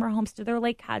their summer homes, to their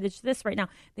lake cottage, this right now.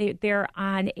 They're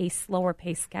on a slower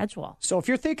pace schedule. So if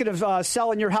you're thinking of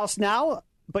selling your house now,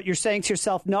 but you're saying to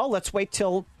yourself, no, let's wait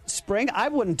till spring, I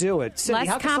wouldn't do it. Cindy,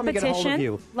 how can somebody get a hold of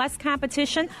you? Less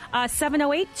competition.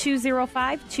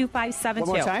 708-205-2572. One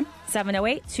more time?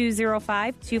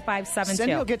 708-205-2572.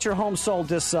 Cindy will get your home sold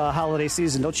this holiday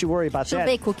season. Don't you worry about that. She'll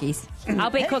bake cookies. I'll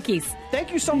bake cookies.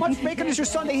 Thank you so much for making us your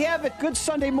Sunday habit. Good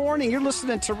Sunday morning. You're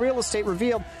listening to Real Estate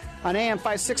Revealed on AM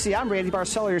 560. I'm Randy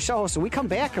Barcella, your show host, and we come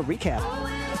back and recap.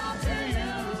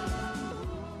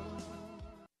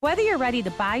 Whether you're ready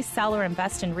to buy, sell, or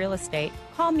invest in real estate,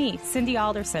 call me, Cindy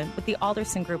Alderson, with the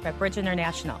Alderson Group at Bridge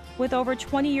International. With over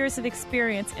 20 years of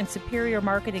experience and superior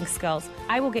marketing skills,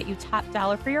 I will get you top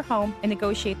dollar for your home and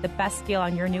negotiate the best deal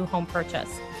on your new home purchase.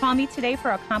 Call me today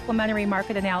for a complimentary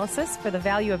market analysis for the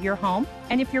value of your home.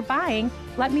 And if you're buying,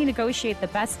 let me negotiate the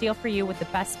best deal for you with the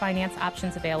best finance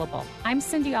options available. I'm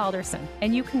Cindy Alderson,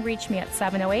 and you can reach me at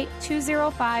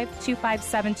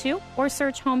 708-205-2572 or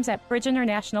search homes at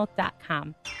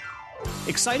bridgeinternational.com.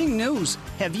 Exciting news.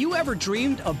 Have you ever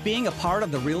dreamed of being a part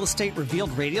of the Real Estate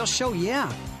Revealed radio show?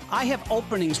 Yeah. I have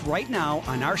openings right now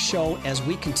on our show as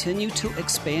we continue to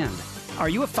expand. Are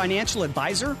you a financial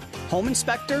advisor, home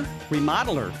inspector,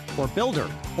 remodeler, or builder,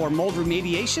 or mold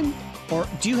remediation? Or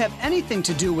do you have anything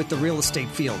to do with the real estate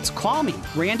fields? Call me,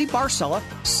 Randy Barcella,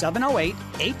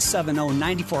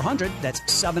 708-870-9400. That's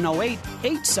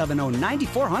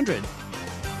 708-870-9400.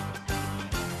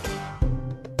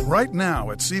 Right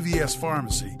now at CVS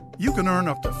Pharmacy, you can earn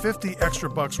up to $50 extra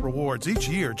rewards each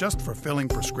year just for filling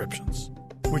prescriptions.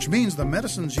 Which means the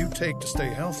medicines you take to stay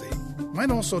healthy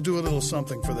might also do a little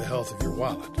something for the health of your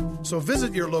wallet. So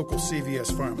visit your local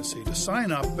CVS Pharmacy to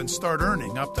sign up and start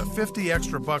earning up to $50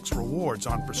 extra rewards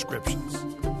on prescriptions.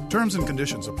 Terms and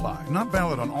conditions apply. Not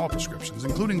valid on all prescriptions,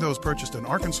 including those purchased in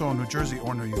Arkansas, New Jersey,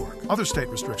 or New York. Other state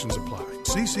restrictions apply.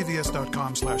 See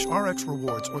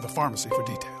cvs.com/RxRewards or the pharmacy for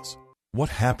details. What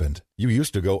happened? You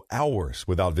used to go hours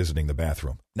without visiting the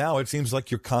bathroom. Now it seems like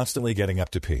you're constantly getting up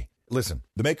to pee. Listen,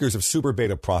 the makers of Super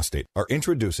Beta Prostate are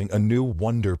introducing a new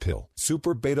wonder pill,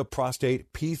 Super Beta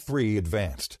Prostate P3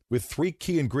 Advanced, with 3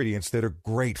 key ingredients that are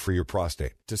great for your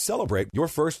prostate. To celebrate, your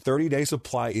first 30-day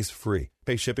supply is free.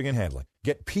 Pay shipping and handling.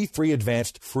 Get P3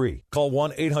 Advanced free. Call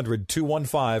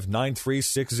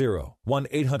 1-800-215-9360.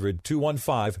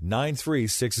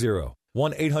 1-800-215-9360.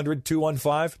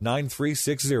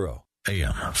 1-800-215-9360.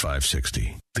 AM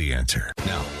 560, The Answer.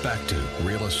 Now, back to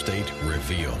Real Estate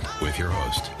Revealed with your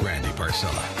host, Randy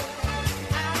Barcella.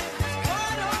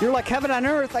 You're like heaven on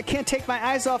earth. I can't take my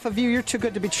eyes off of you. You're too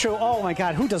good to be true. Oh, my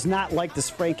God. Who does not like this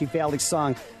Frankie Valli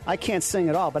song? I can't sing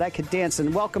at all, but I could dance.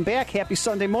 And welcome back. Happy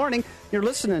Sunday morning. You're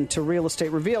listening to Real Estate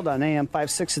Revealed on AM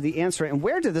 560, The Answer. And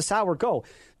where did this hour go?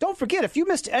 Don't forget, if you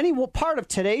missed any part of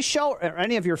today's show or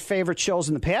any of your favorite shows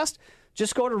in the past,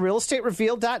 just go to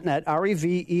realestaterevealed.net,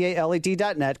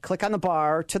 REVEALED.net, click on the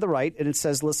bar to the right, and it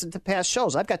says listen to past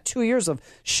shows. I've got 2 years of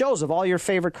shows of all your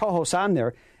favorite co-hosts on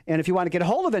there. And if you want to get a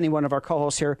hold of any one of our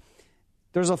co-hosts here,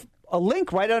 there's a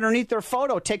link right underneath their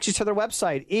photo. It takes you to their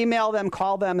website. Email them,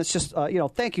 call them. It's just,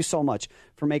 thank you so much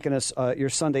for making us your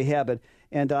Sunday habit.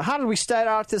 And how did we start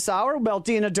out this hour?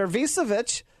 Meldina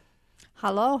Dervisevic.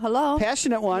 Hello.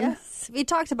 Passionate one. Yes. We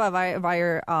talked about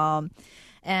wire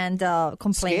and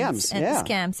complaints and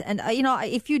scams. And,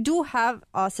 if you do have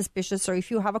suspicious or if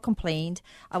you have a complaint,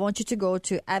 I want you to go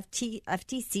to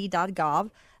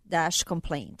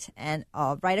ftc.gov/complaint and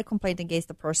write a complaint against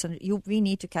the person. We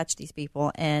need to catch these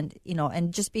people and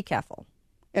just be careful.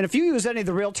 And if you use any of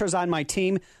the realtors on my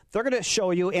team, they're going to show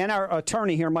you, and our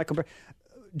attorney here, Michael,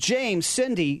 James,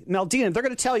 Cindy, Meldina, they're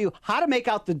going to tell you how to make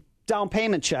out the down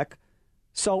payment check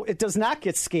so it does not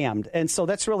get scammed. And so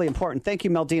that's really important. Thank you,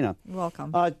 Meldina. You're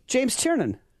welcome. James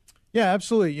Tiernan. Yeah,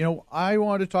 absolutely. I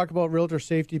wanted to talk about realtor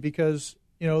safety because,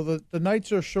 the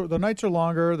nights are short, the nights are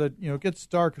longer, it gets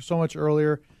dark so much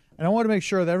earlier. And I want to make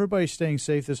sure that everybody's staying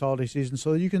safe this holiday season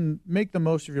so that you can make the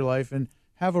most of your life and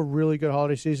have a really good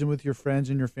holiday season with your friends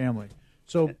and your family.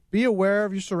 So be aware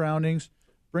of your surroundings,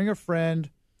 bring a friend,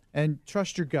 and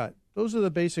trust your gut. Those are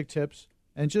the basic tips.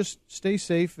 And just stay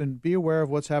safe and be aware of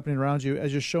what's happening around you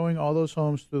as you're showing all those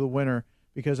homes through the winter,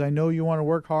 because I know you want to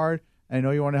work hard. I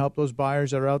know you want to help those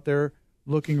buyers that are out there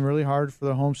looking really hard for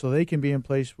their home so they can be in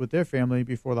place with their family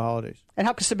before the holidays. And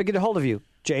how can somebody get a hold of you,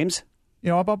 James?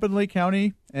 I'm up in Lake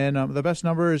County, and the best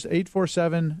number is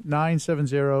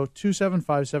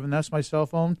 847-970-2757. That's my cell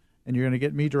phone, and you're going to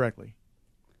get me directly.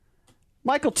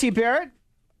 Michael T. Barrett.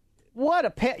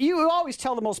 You always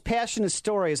tell the most passionate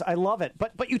stories. I love it.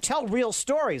 But you tell real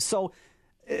stories, so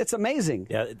it's amazing.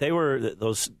 Yeah, they were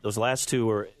those last two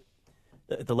were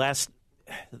the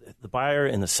buyer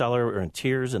and the seller were in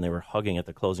tears and they were hugging at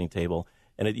the closing table.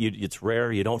 And it's rare,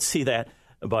 you don't see that,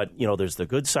 but there's the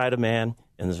good side of man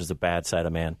and there's the bad side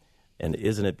of man. And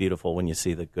isn't it beautiful when you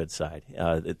see the good side?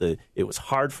 It was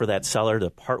hard for that seller to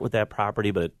part with that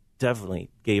property, but it definitely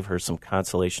gave her some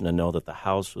consolation to know that the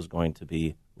house was going to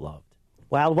be loved.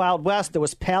 Wild Wild West. There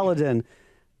was Paladin.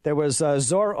 There was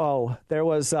Zorro. There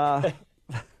was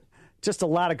just a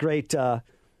lot of great,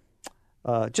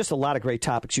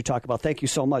 topics you talk about. Thank you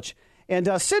so much. And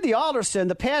Cindy Alderson,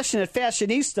 the passionate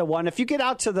fashionista one. If you get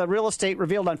out to the Real Estate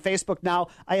Revealed on Facebook now,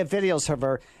 I have videos of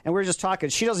her, and we were just talking.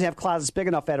 She doesn't have closets big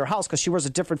enough at her house because she wears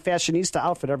a different fashionista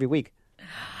outfit every week.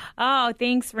 Oh,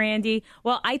 thanks, Randy.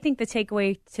 Well, I think the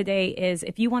takeaway today is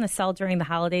if you want to sell during the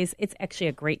holidays, it's actually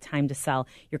a great time to sell.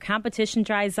 Your competition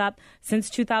dries up. Since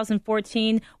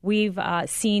 2014, we've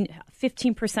seen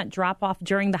 15% drop off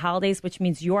during the holidays, which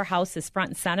means your house is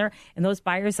front and center. And those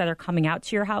buyers that are coming out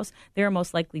to your house, they're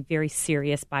most likely very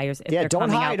serious buyers if they're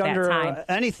coming out that time. Yeah, don't hide under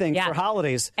anything for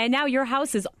holidays. And now your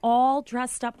house is all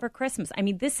dressed up for Christmas. I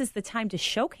mean, this is the time to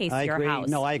showcase your house.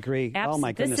 No, I agree. Oh,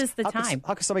 my goodness. This is the time.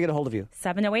 How can somebody get a hold of you?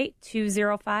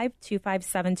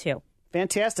 708-205-2572.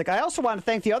 Fantastic. I also want to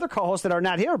thank the other co-hosts that are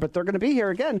not here, but they're going to be here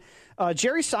again.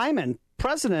 Jerry Simon,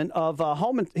 president of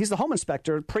he's the home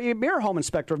inspector, premier home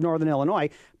inspector of Northern Illinois,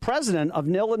 president of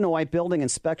Illinois Building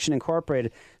Inspection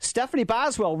Incorporated. Stephanie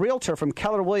Boswell, realtor from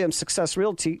Keller Williams Success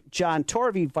Realty. John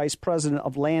Torvey, vice president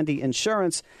of Landy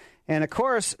Insurance. And, of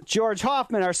course, George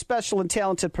Hoffman, our special and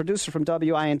talented producer from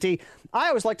WIND. I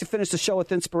always like to finish the show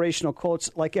with inspirational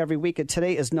quotes like every week, and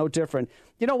today is no different.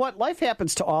 You know what? Life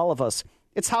happens to all of us.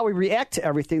 It's how we react to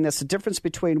everything that's the difference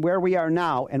between where we are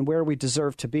now and where we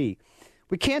deserve to be.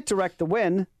 We can't direct the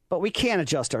wind, but we can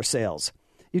adjust our sails.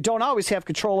 You don't always have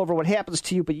control over what happens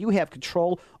to you, but you have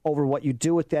control over what you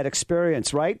do with that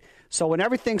experience, right? So when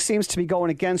everything seems to be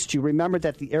going against you, remember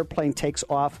that the airplane takes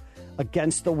off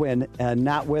against the wind and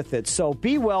not with it. So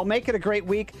be well. Make it a great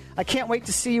week. I can't wait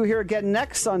to see you here again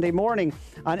next Sunday morning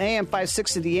on AM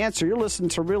 560 The Answer. You're listening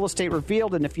to Real Estate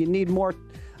Revealed, and if you need more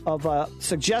of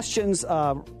suggestions,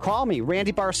 call me,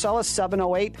 Randy Barcella,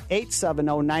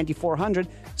 708-870-9400,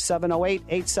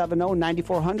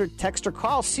 708-870-9400. Text or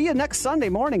call. See you next Sunday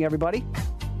morning, everybody.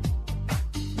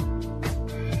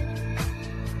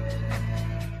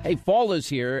 Hey, fall is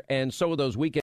here, and so are those weekend